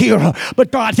just be a hearer,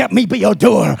 but God, help me be a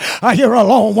doer. A hearer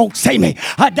alone won't save me.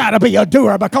 I got to be a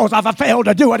doer, because if I fail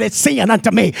to do it, it's sin unto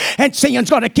me. And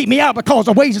sin's going to keep me out, because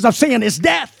the wages of sin is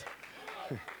death.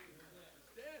 And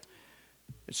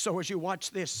so as you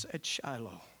watch this at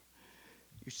Shiloh,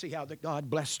 you see how that God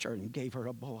blessed her and gave her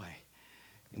a boy.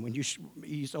 And when you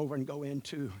ease over and go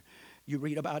into, you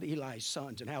read about Eli's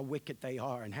sons and how wicked they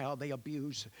are and how they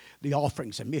abuse the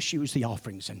offerings and misuse the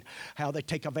offerings and how they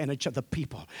take advantage of the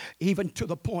people, even to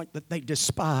the point that they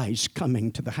despise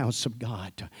coming to the house of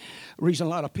God. The reason a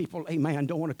lot of people, amen,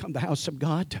 don't want to come to the house of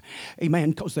God,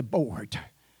 amen, because they're bored.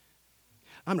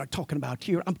 I'm not talking about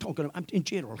here. I'm in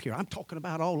general here. I'm talking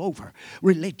about all over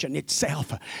religion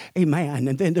itself. Amen.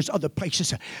 And then there's other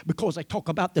places, because they talk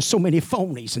about there's so many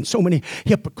phonies and so many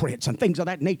hypocrites and things of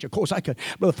that nature. Of course,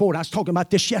 Brother Ford, I was talking about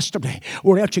this yesterday.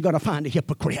 Where else you going to find a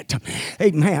hypocrite?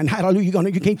 Amen. Hallelujah.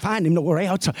 You can't find him nowhere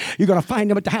else. You're going to find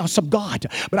him at the house of God.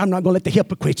 But I'm not going to let the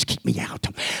hypocrites keep me out.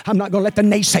 I'm not going to let the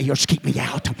naysayers keep me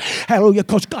out. Hallelujah.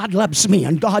 Because God loves me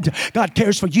and God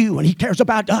cares for you and He cares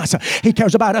about us. He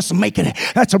cares about us making it.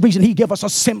 That's the reason He gave us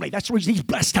assembly. That's the reason He's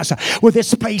blessed us with this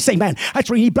space. Amen. That's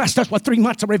the reason He blessed us with 3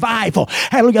 months of revival.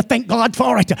 Hallelujah. Thank God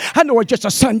for it. I know it's just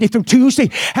a Sunday through Tuesday.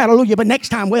 Hallelujah. But next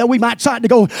time, well, we might decide to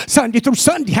go Sunday through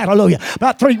Sunday. Hallelujah.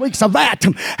 About 3 weeks of that.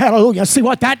 Hallelujah. See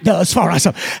what that does for us.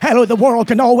 Hallelujah. The world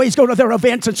can always go to their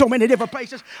events in so many different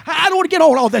places. I don't want to get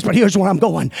on all this, but here's where I'm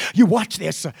going. You watch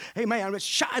this. Amen. It's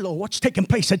Shiloh. What's taking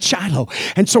place at Shiloh?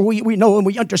 And so we know and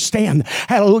we understand,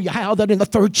 hallelujah, how that in the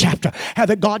 3rd chapter, how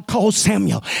that God calls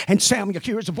Samuel. And Samuel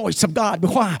hears the voice of God.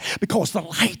 Why? Because the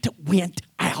light went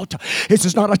out. This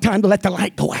is not a time to let the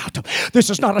light go out. This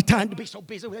is not a time to be so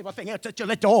busy with everything else that you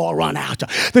let the oil run out.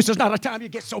 This is not a time you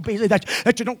get so busy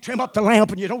that you don't trim up the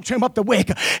lamp and you don't trim up the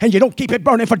wick and you don't keep it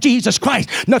burning for Jesus Christ.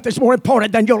 Nothing's more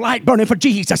important than your light burning for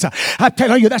Jesus. I'm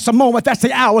telling you, that's the moment, that's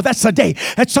the hour, that's the day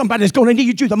that somebody's going to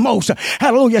need you the most.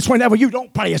 Hallelujah. It's whenever you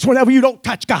don't pray. It's whenever you don't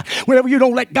touch God. Whenever you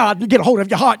don't let God get a hold of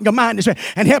your heart and your mind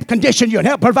and help condition you and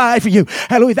help provide for you.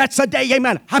 Hallelujah. That's the day.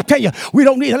 Amen. I tell you, we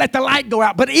don't need to let the light go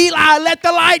out, but Eli let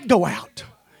the light go out.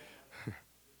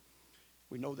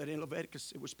 We know that in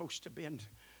Leviticus it was supposed to bend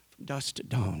from dusk to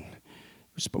dawn.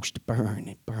 It was supposed to burn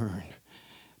and burn.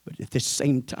 But at this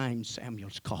same time,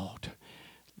 Samuel's called.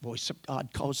 The voice of God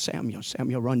calls Samuel.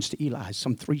 Samuel runs to Eli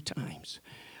some 3 times.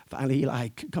 Finally, Eli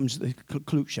comes to the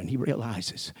conclusion. He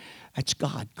realizes that's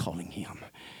God calling him.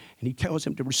 And he tells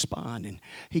him to respond. And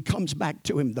he comes back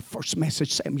to him, the first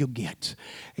message Samuel gets.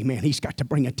 Amen. He's got to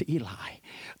bring it to Eli.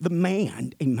 The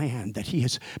man, a man that he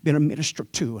has been a minister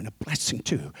to and a blessing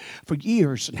to for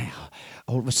years now.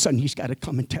 All of a sudden, he's got to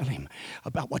come and tell him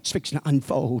about what's fixing to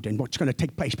unfold and what's going to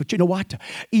take place. But you know what?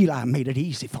 Eli made it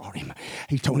easy for him.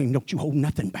 He told him, don't you hold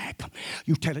nothing back.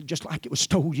 You tell it just like it was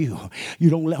told you.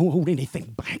 You don't hold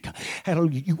anything back.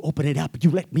 Hallelujah. You open it up. You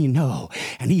let me know.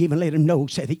 And he even let him know,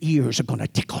 say the ears are going to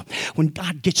tickle. When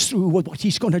God gets through with what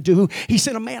He's going to do, He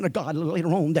sent a man of God later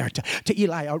on there to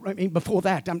Eli. I mean, before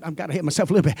that, I've got to hit myself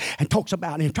a little bit and talks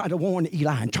about him, try to warn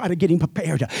Eli and try to get him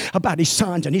prepared about his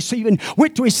sons. And he even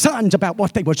went to his sons about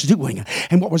what they was doing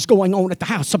and what was going on at the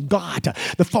house of God,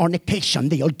 the fornication,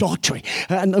 the adultery,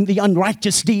 and the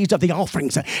unrighteous deeds of the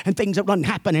offerings and things that run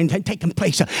happening and taking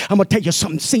place. I'm going to tell you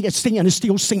something. Sin is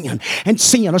still sin. And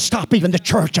sin will stop even the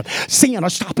church. Sin will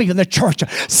stop even the church.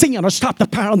 Sin will stop the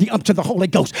power and the umph of the Holy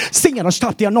Ghost. Sin will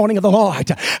stop the anointing of the Lord.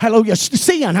 Hallelujah.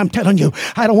 Sin, I'm telling you,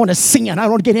 I don't want to sin. I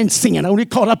don't want to get in sin. I don't want to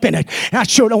get caught up in it. And I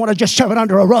sure don't want to just shove it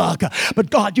under a rug.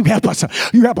 But God, you help us.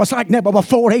 You help us like never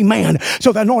before. Amen.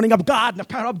 So the anointing of God and the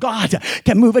power of God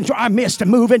can move into our midst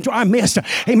and move into our midst.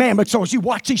 Amen. But so as you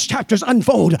watch these chapters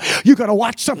unfold, you're going to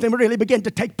watch something really begin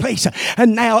to take place.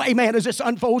 And now, amen, as this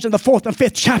unfolds in the 4th and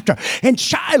 5th chapter in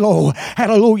Shiloh,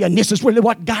 hallelujah. And this is really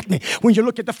what got me. When you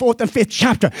look at the 4th and 5th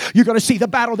chapter, you're going to see the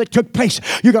battle that took place.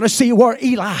 You're going to see where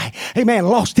Eli, amen,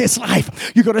 lost his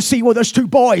life. You're going to see where those 2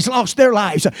 boys lost their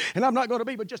lives. And I'm not going to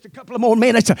be but just a couple of more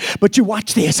minutes, but you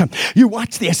watch this. You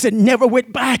watch this. It never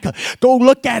went back. Go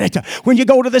look at it. When you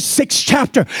go to the 6th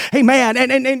chapter, amen,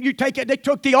 and you take it, they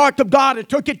took the ark of God and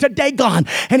took it to Dagon,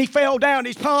 and he fell down,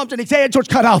 his palms and his head was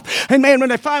cut off. And man, when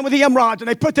they find with the emeralds and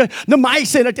they put the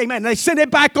mice in it, amen, and they sent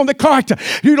it back on the cart.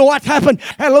 You know what happened?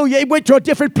 Hallelujah. It went to a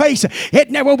different place. It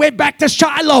never went back to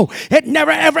Shiloh. It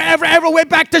never, ever went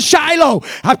back to Shiloh.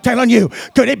 I'm telling you,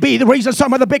 could it be the reason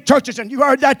some of the big churches, and you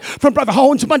heard that from Brother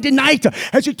Holmes Monday night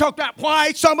as he talked about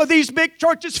why some of these big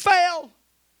churches fail?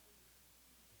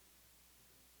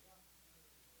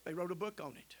 They wrote a book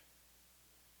on it.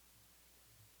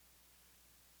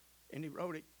 And he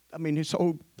wrote it, I mean,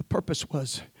 the purpose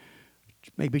was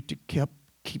maybe to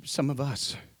keep some of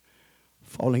us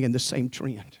falling in the same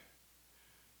trend,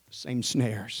 the same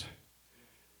snares,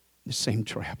 the same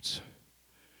traps.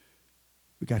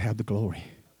 We got to have the glory.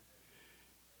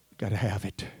 We got to have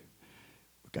it.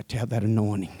 We got to have that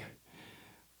anointing.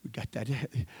 We got that.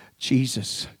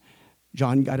 Jesus,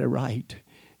 John got it right.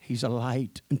 He's a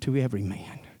light unto every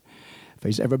man. If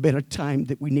there's ever been a time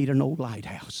that we need an old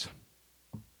lighthouse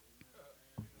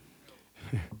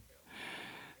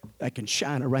that can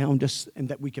shine around us and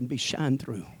that we can be shined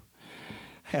through.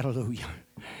 Hallelujah.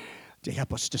 To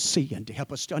help us to see and to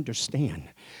help us to understand.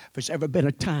 If there's ever been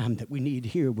a time that we need to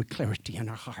hear with clarity in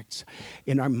our hearts,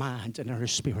 in our minds, and in our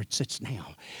spirits, it's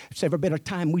now. If there's ever been a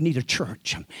time we need a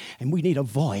church, and we need a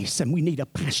voice, and we need a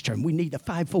pastor, and we need a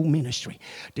 5-fold ministry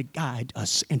to guide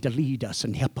us and to lead us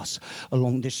and help us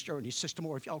along this journey. Sister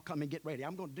Moore, if y'all come and get ready,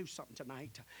 I'm going to do something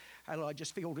tonight. I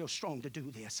just feel real strong to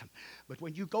do this. But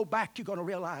when you go back, you're going to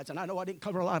realize, and I know I didn't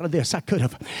cover a lot of this. I could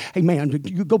have. Amen.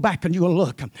 You go back and you're going to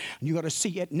look. And you're going to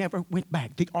see it never went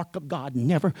back. The ark of God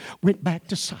never went back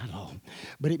to Shiloh.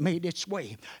 But it made its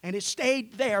way. And it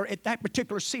stayed there at that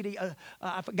particular city.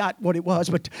 I forgot what it was.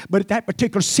 But at that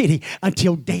particular city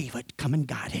until David come and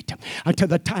got it. Until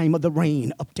the time of the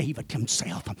reign of David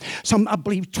himself. Some, I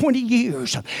believe, 20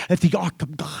 years at the ark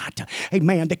of God.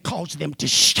 Amen. That caused them to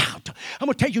shout. I'm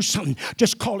going to tell you something.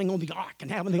 Just calling on the ark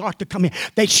and having the ark to come in.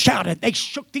 They shouted. They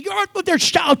shook the earth with their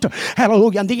shout.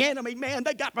 Hallelujah. And the enemy, man,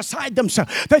 they got beside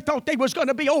themselves. They thought they was going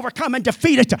to be overcome and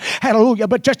defeated. Hallelujah.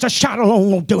 But just a shout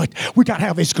alone won't do it. We got to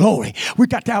have his glory. We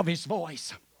got to have his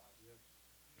voice.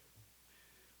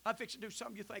 I'm fixing to do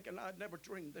something you're thinking, I'd never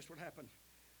dreamed this would happen.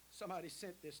 Somebody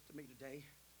sent this to me today.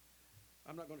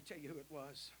 I'm not going to tell you who it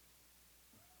was.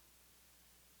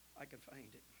 I can find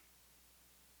it.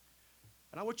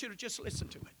 And I want you to just listen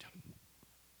to it.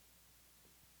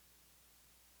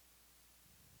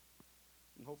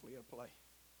 And hopefully it'll play.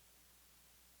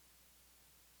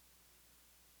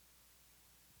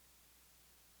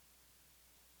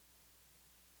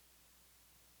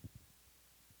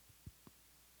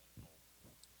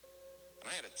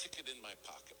 I had a ticket in my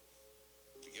pocket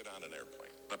to get on an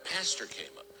airplane. The pastor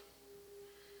came up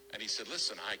and he said,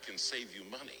 listen, I can save you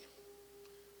money.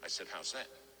 I said, how's that?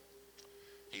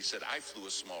 He said, I flew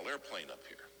a small airplane up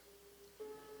here.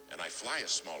 And I fly a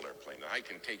small airplane. And I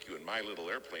can take you in my little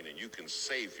airplane and you can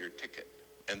save your ticket.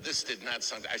 And this did not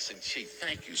sound, I said, gee,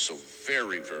 thank you so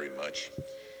very, very much.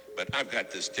 But I've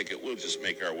got this ticket. We'll just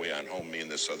make our way on home, me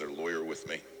and this other lawyer with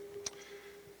me.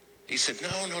 He said,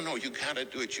 no, you got to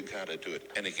do it, you got to do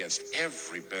it. And against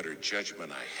every better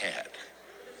judgment I had,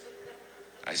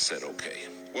 I said, okay.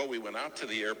 Well, we went out to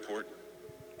the airport,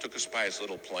 took us by his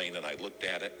little plane, and I looked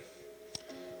at it,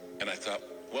 and I thought,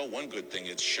 well, one good thing,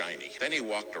 it's shiny. Then he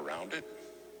walked around it.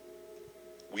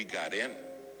 We got in.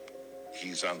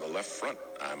 He's on the left front.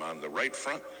 I'm on the right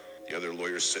front. The other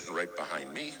lawyer's sitting right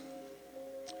behind me.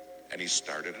 And he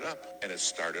started it up, and it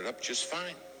started up just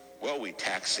fine. Well, we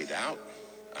taxied out.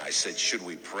 I said, should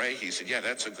we pray? He said, yeah,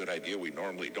 that's a good idea. We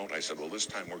normally don't. I said, well, this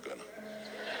time we're gonna.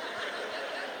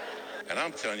 And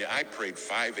I'm telling you, I prayed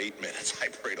 8 minutes. I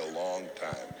prayed a long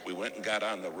time. We went and got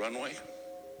on the runway.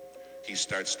 He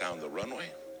starts down the runway.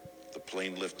 The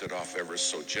plane lifted off ever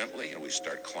so gently, and we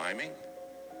start climbing.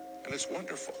 And it's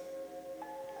wonderful.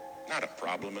 Not a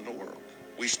problem in the world.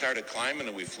 We started climbing,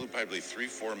 and we flew probably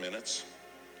 3-4 minutes.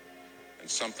 And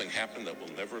something happened that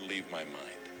will never leave my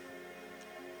mind.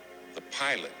 The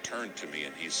pilot turned to me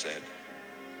and he said,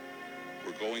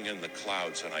 we're going in the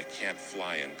clouds and I can't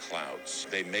fly in clouds.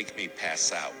 They make me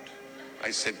pass out.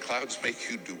 I said, clouds make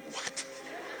you do what?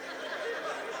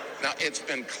 Now, it's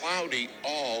been cloudy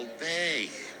all day.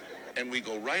 And we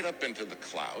go right up into the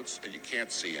clouds and you can't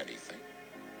see anything.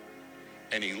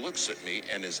 And he looks at me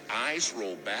and his eyes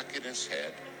roll back in his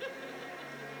head.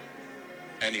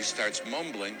 And he starts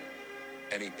mumbling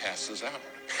and he passes out.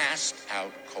 Passed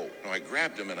out cold. Now I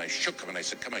grabbed him and I shook him and I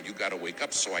said, come on, you got to wake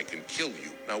up so I can kill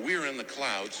you. Now we're in the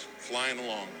clouds flying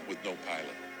along with no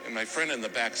pilot. And my friend in the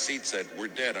back seat said, we're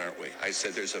dead, aren't we? I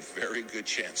said, there's a very good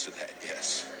chance of that,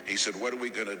 yes. He said, what are we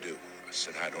going to do? I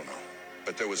said, I don't know.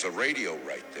 But there was a radio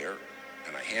right there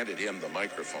and I handed him the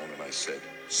microphone and I said,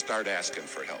 start asking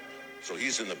for help. So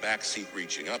he's in the back seat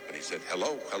reaching up and he said,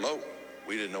 hello, hello.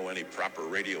 We didn't know any proper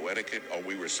radio etiquette. All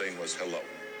we were saying was hello.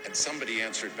 And somebody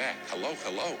answered back, hello,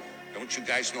 hello. Don't you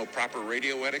guys know proper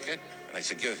radio etiquette? And I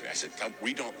said, give it. I said,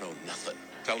 we don't know nothing.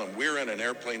 Tell them we're in an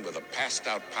airplane with a passed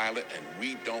out pilot and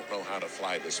we don't know how to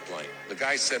fly this plane. The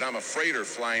guy said, I'm a freighter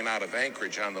flying out of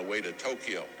Anchorage on the way to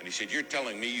Tokyo. And he said, you're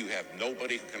telling me you have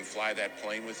nobody who can fly that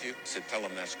plane with you? I said, tell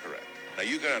him that's correct. Now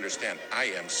you gotta understand, I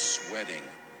am sweating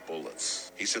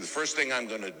bullets. He said, the first thing I'm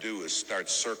gonna do is start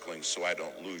circling so I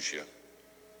don't lose you,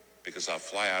 because I'll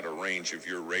fly out of range of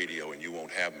your radio and you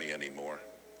won't have me anymore.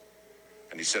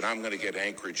 And he said, I'm gonna get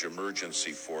Anchorage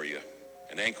Emergency for you.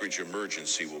 And Anchorage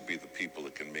Emergency will be the people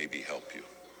that can maybe help you.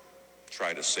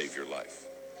 Try to save your life.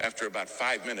 After about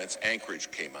 5 minutes, Anchorage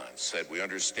came on, said, we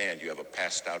understand you have a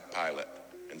passed out pilot.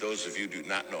 And those of you do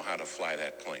not know how to fly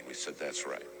that plane. We said, that's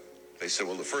right. They said,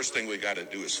 well, the first thing we gotta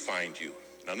do is find you.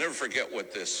 And I'll never forget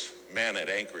what this man at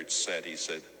Anchorage said. He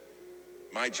said,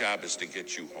 my job is to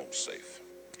get you home safe.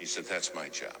 He said, that's my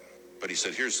job. But he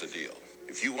said, here's the deal.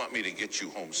 If you want me to get you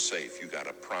home safe, you got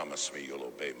to promise me you'll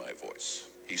obey my voice.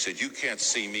 He said, you can't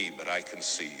see me, but I can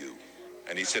see you.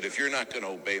 And he said, if you're not going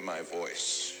to obey my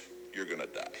voice, you're going to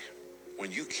die.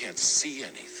 When you can't see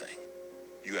anything,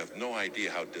 you have no idea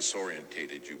how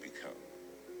disorientated you become.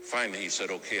 Finally, he said,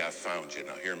 okay, I found you.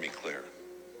 Now hear me clear.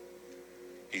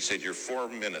 He said, you're 4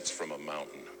 minutes from a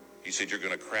mountain. He said, you're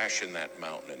going to crash in that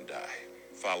mountain and die.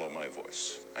 Follow my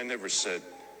voice. I never said,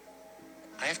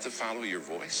 I have to follow your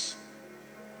voice?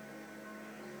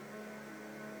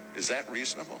 Is that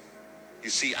reasonable? You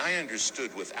see, I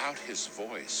understood without his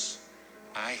voice,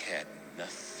 I had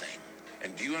nothing.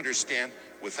 And do you understand?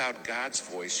 Without God's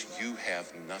voice, you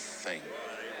have nothing.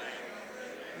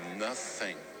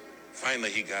 Nothing.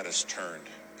 Finally, he got us turned.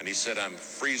 And he said, I'm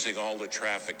freezing all the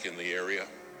traffic in the area.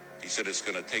 He said, it's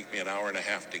going to take me an hour and a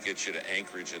half to get you to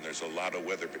Anchorage, and there's a lot of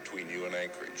weather between you and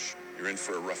Anchorage. You're in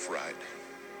for a rough ride.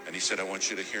 And he said, I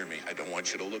want you to hear me. I don't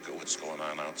want you to look at what's going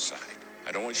on outside.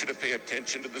 I don't want you to pay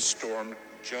attention to the storm,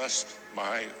 just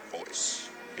my voice.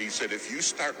 He said, if you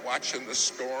start watching the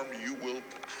storm, you will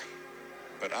die.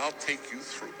 But I'll take you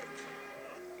through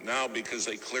it. Now, because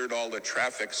they cleared all the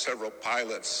traffic, several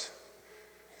pilots,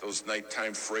 those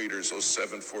nighttime freighters, those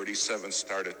 747s,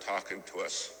 started talking to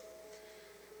us.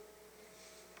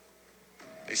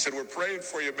 They said, we're praying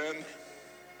for you, men.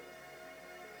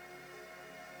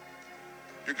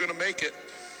 You're going to make it.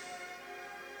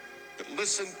 But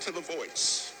listen to the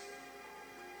voice.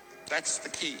 That's the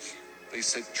key. They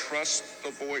said, trust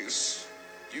the voice.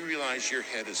 You realize your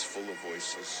head is full of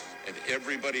voices, and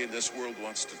everybody in this world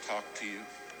wants to talk to you,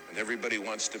 and everybody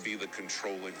wants to be the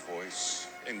controlling voice.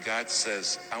 And God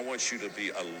says, I want you to be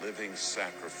a living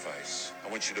sacrifice. I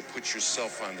want you to put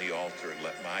yourself on the altar and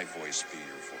let my voice be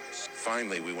your voice.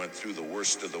 Finally, we went through the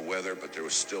worst of the weather, but there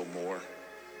was still more.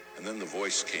 And then the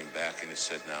voice came back and he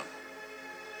said, now,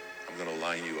 I'm going to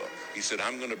line you up. He said,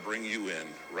 I'm going to bring you in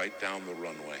right down the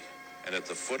runway. And at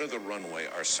the foot of the runway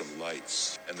are some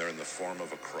lights, and they're in the form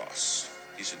of a cross.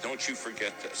 He said, don't you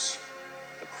forget this.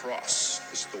 The cross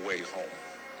is the way home.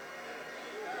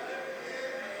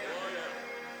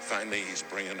 Finally, he's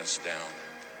bringing us down.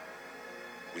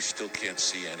 We still can't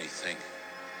see anything.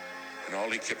 And all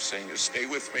he kept saying is, stay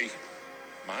with me.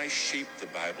 My sheep, the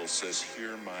Bible says,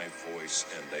 hear my voice,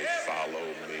 and they follow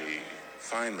me.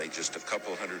 Finally, just a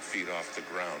couple 100 feet off the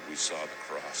ground, we saw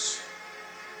the cross.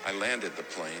 I landed the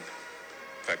plane.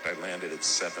 In fact, I landed it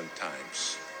 7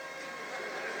 times.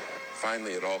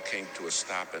 Finally, it all came to a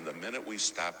stop, and the minute we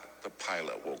stopped, the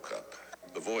pilot woke up.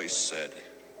 The voice said,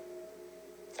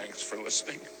 thanks for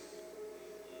listening.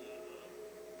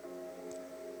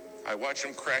 I watch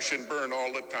them crash and burn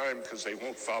all the time because they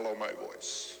won't follow my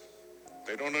voice.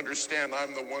 They don't understand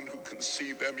I'm the one who can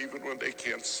see them even when they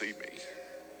can't see me.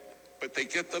 But they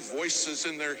get the voices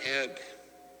in their head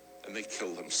and they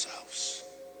kill themselves.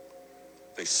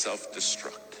 They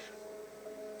self-destruct.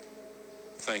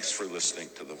 Thanks for listening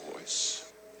to the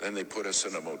voice. Then they put us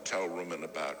in a motel room, and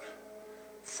about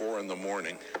 4 a.m, the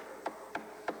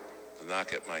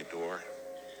knock at my door.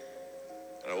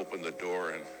 And I opened the door,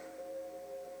 and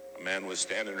a man was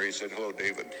standing there. He said, hello,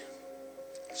 David.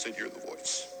 I said, you're the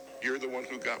voice. You're the one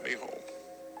who got me home.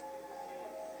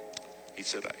 He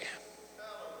said, I am.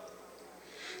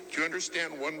 Do you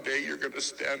understand one day you're going to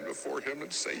stand before him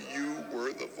and say, you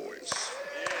were the voice.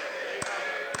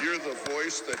 You're the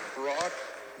voice that brought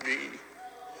me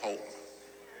home.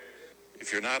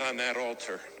 If you're not on that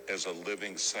altar as a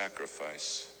living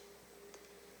sacrifice,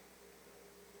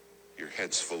 your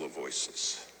head's full of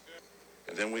voices.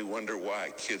 And then we wonder why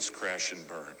kids crash and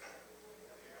burn.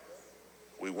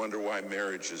 We wonder why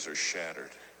marriages are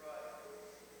shattered.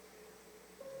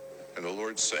 And the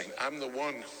Lord's saying, I'm the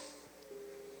one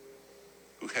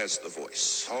who has the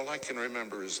voice. All I can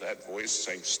remember is that voice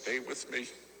saying, stay with me.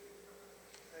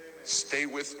 Stay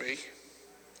with me.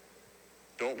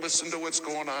 Don't listen to what's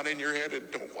going on in your head, and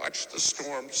don't watch the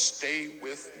storm. Stay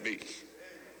with me.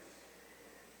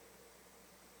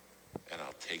 And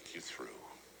I'll take you through.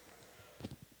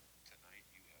 Tonight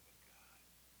you have a God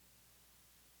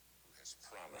who has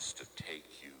promised to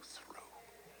take you through.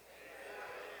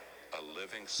 A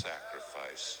living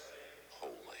sacrifice,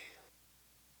 holy.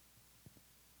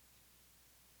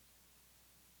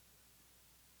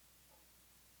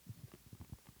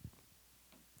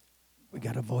 We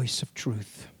got a voice of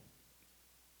truth.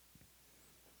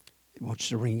 It wants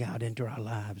to ring out into our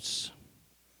lives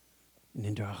and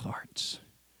into our hearts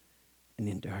and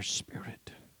into our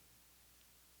spirit.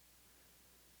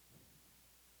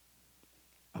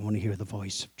 I want to hear the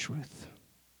voice of truth.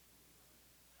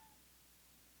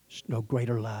 There's no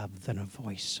greater love than a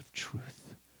voice of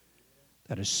truth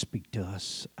that'll speak to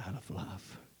us out of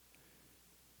love,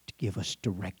 to give us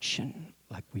direction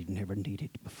like we've never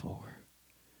needed before.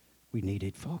 We need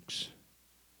it, folks.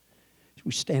 As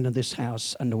we stand in this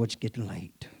house, I know it's getting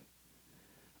late.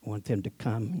 I want them to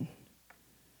come. And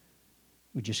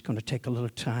we're just going to take a little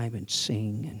time and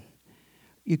sing. And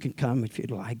you can come if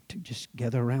you'd like to just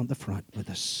gather around the front with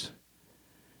us.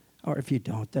 Or if you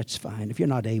don't, that's fine. If you're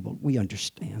not able, we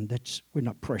understand. We're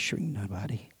not pressuring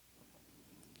nobody.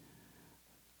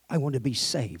 I want to be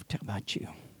saved. How about you?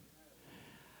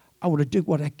 I want to do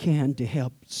what I can to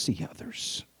help see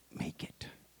others make it.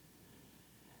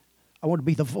 I want to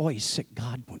be the voice that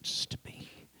God wants us to be.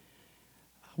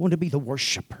 I want to be the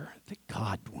worshiper that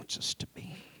God wants us to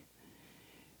be.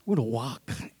 I want to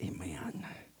walk, amen,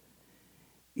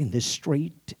 in this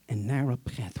straight and narrow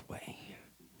pathway,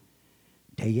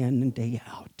 day in and day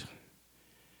out,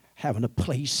 having a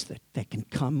place that they can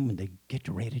come when they get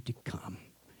ready to come,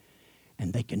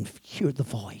 and they can hear the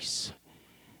voice,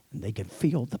 and they can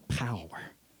feel the power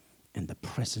and the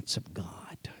presence of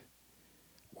God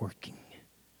working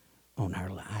on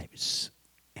our lives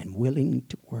and willing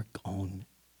to work on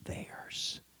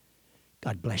theirs.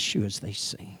 God bless you as they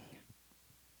sing.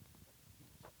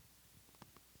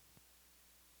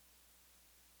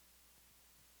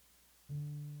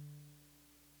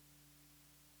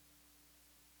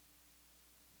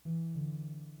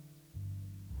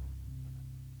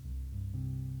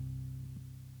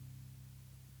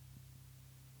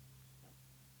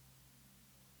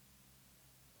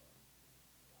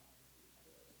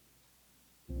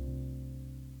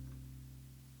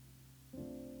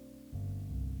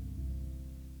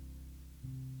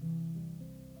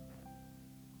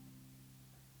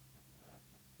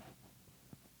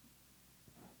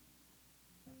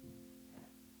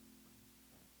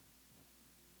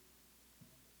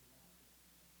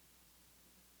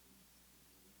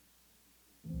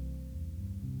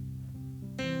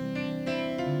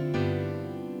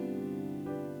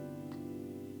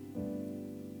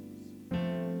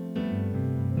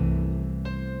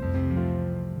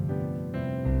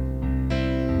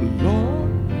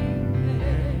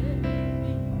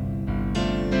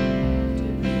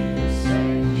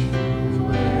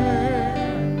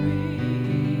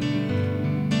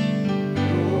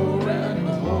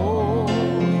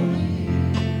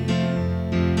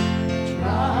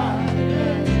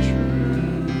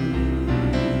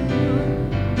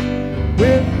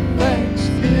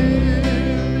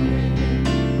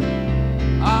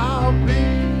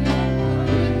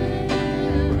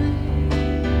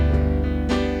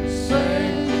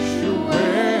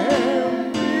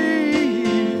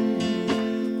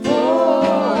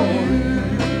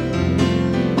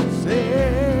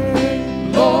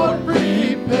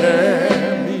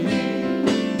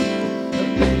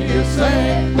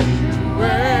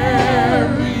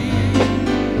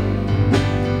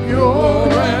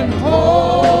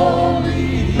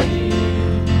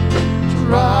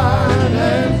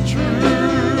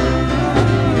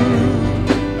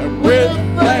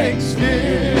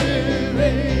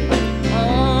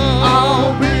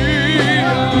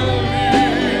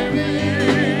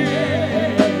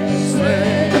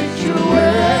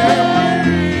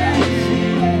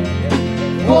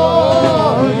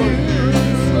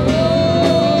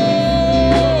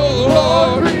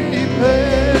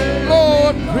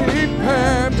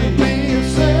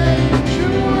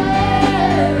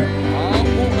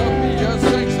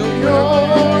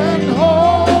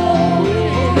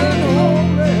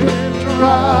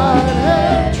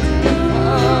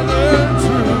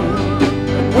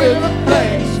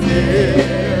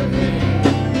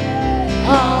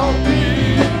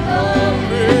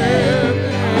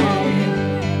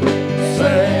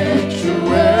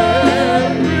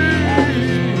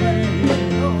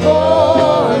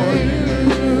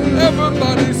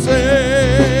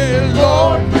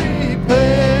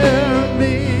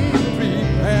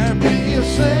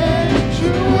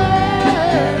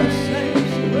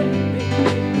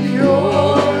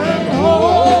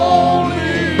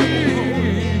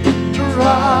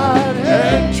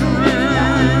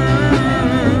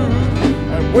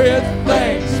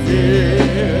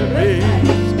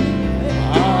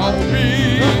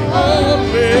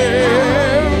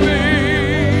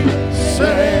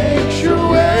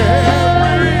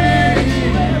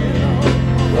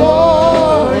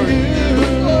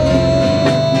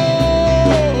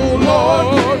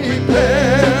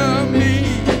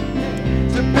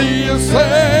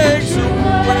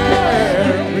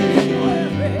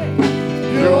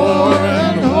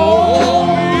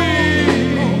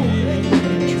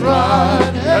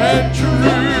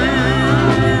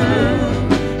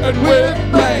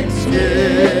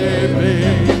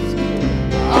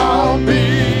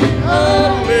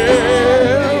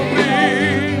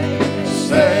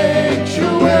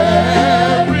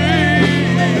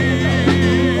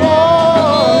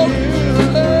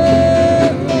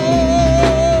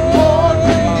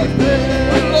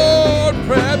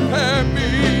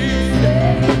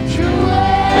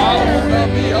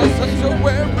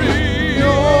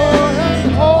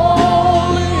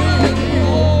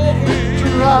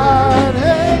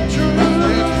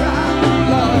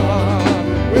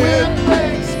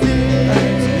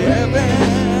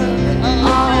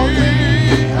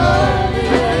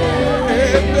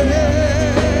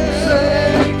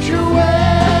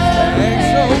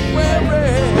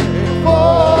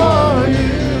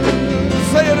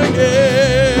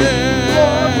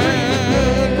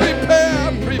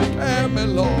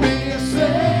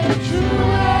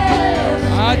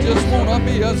 I'll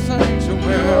be a sanctuary.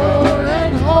 Pure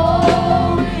and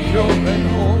holy, Pure and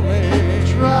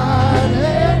holy. tried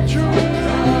and true.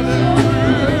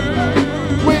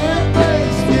 With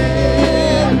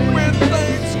thanksgiving, With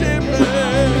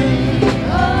thanksgiving.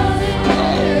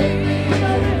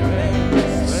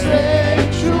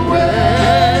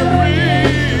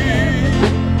 sanctuary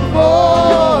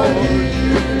for you.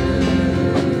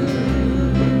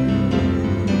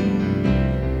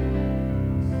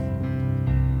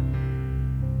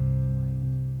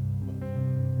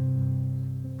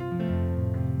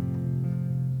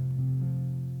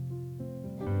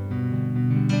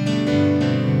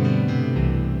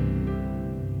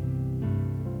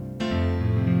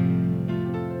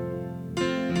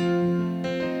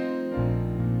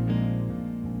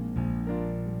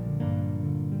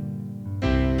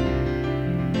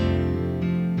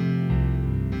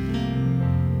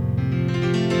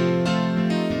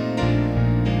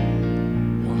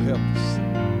 You'll help us.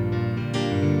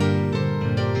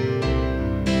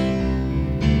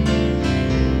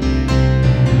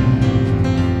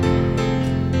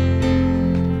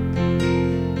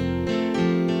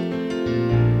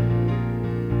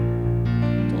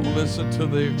 Don't listen to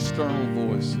the external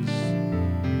voices.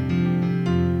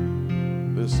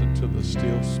 Listen to the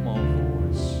still small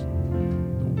voice,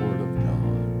 the Word of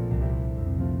God.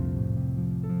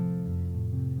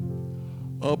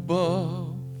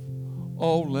 Above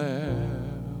all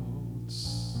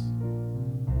else,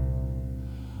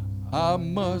 I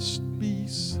must be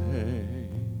saved.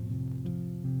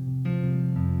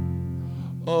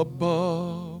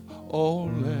 Above all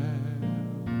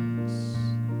else,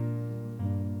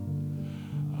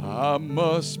 I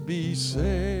must be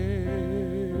saved.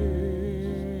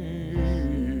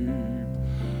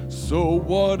 So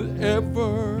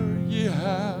whatever you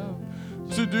have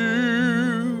to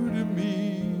do to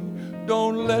me,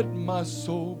 don't let my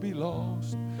soul be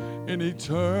lost in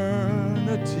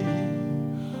eternity.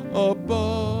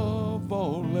 Above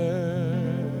all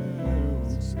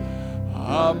else,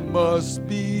 I must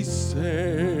be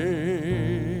saved.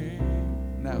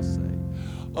 Now say,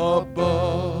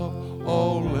 above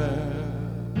all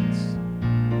else,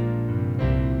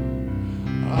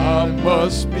 I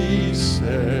must be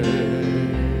saved.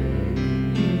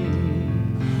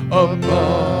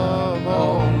 Above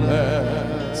all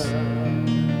else,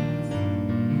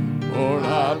 Lord,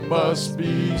 I must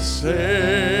be saved.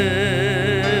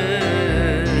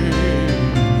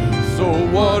 So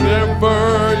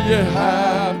whatever you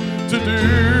have to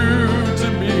do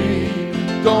to me,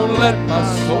 don't let my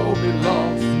soul be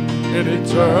lost in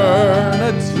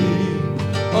eternity.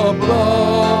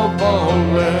 Above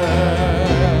all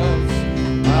else,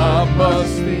 I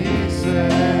must be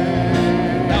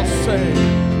saved. Now say,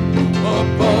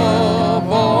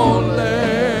 above all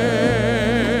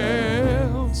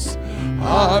else,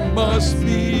 I must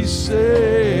be saved.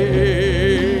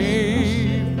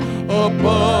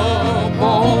 Above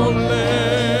all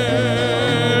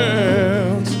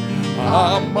else,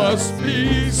 I must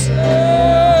be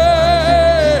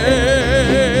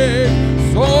saved.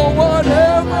 So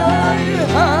whatever you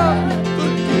have to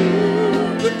do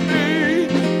to me,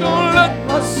 don't let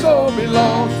my soul be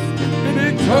lost in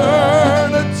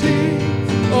eternity.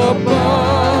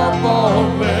 Above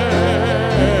all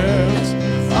else,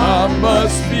 I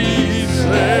must be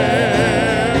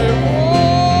saved.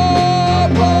 Oh,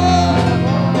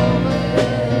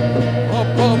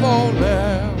 above all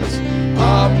else,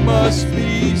 I must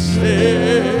be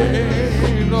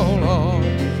saved. Oh Lord,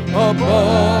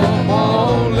 above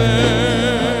all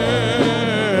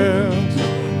else,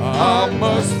 I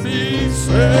must be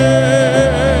saved.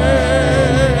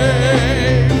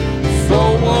 So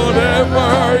whatever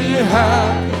you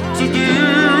have to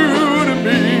do to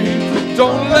me,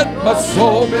 don't let my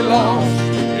soul be lost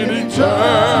in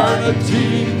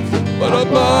eternity. But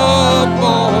above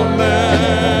all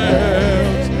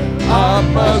else, I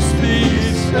must be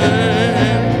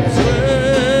saved.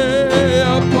 Say,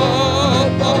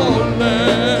 above all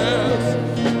else,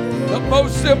 the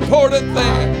most important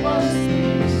thing,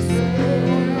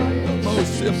 the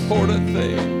most important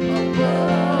thing.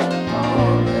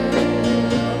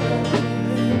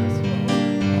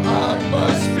 I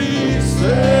must be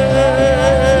saved.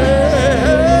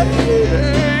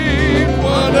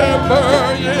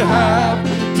 Whatever you have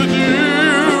to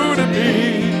do to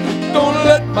me, don't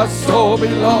let my soul be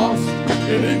lost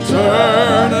in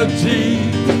eternity.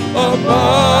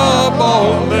 Above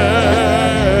all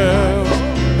else,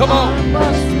 come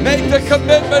on, make the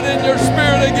commitment in your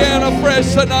spirit again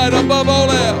afresh tonight. Above all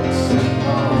else,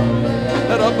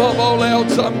 and above all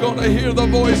else, I'm going to hear the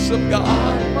voice of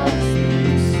God.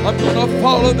 I'm going to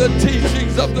follow the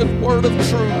teachings of the word of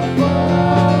truth.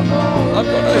 I'm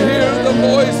going to hear the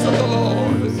voice of the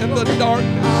Lord in the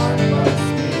darkness,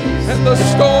 in the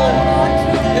storm,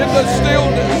 in the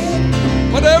stillness.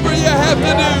 Whatever you have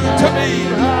to do to me,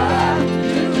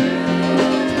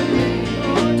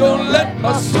 don't let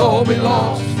my soul be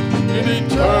lost in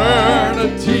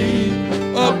eternity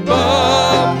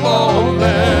above all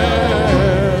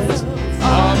else.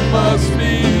 I must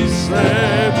be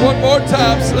saved. One more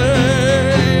time,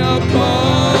 say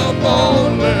above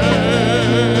all else.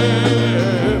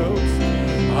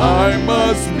 I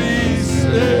must be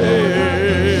saved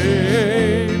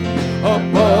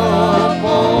above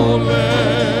all else.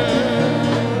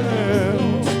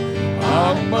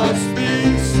 I must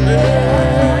be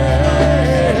saved.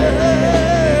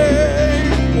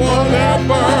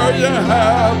 Whatever you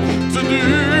have to do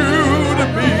to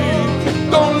me,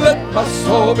 don't let my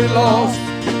soul be lost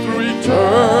through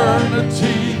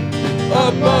eternity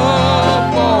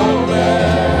above all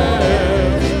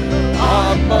else.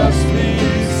 I must be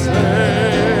saved.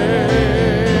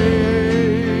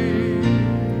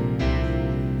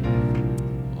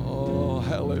 Oh,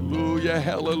 hallelujah,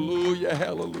 hallelujah,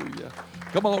 hallelujah.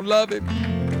 Come on, love him.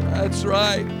 That's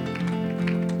right.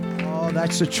 Oh,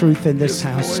 that's the truth in this His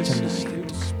house voice is tonight. still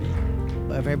speaking.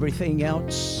 Above everything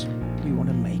else, we want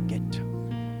to make it.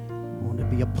 We want to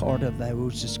be a part of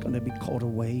those that's going to be caught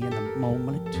away in a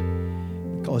moment,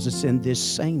 because it's in this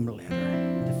same letter,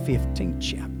 the 15th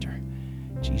chapter.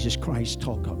 Jesus Christ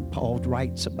Paul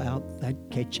writes about that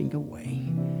catching away,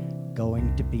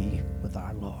 going to be with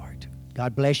our Lord.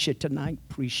 God bless you tonight.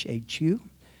 Appreciate you.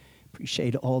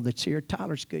 Appreciate all that's here.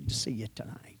 Tyler's good to see you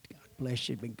tonight. God bless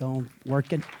you. Been gone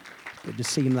working. Good to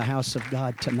see him in the house of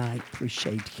God tonight.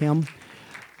 Appreciate him.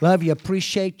 Love you.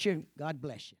 Appreciate you. God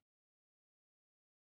bless you.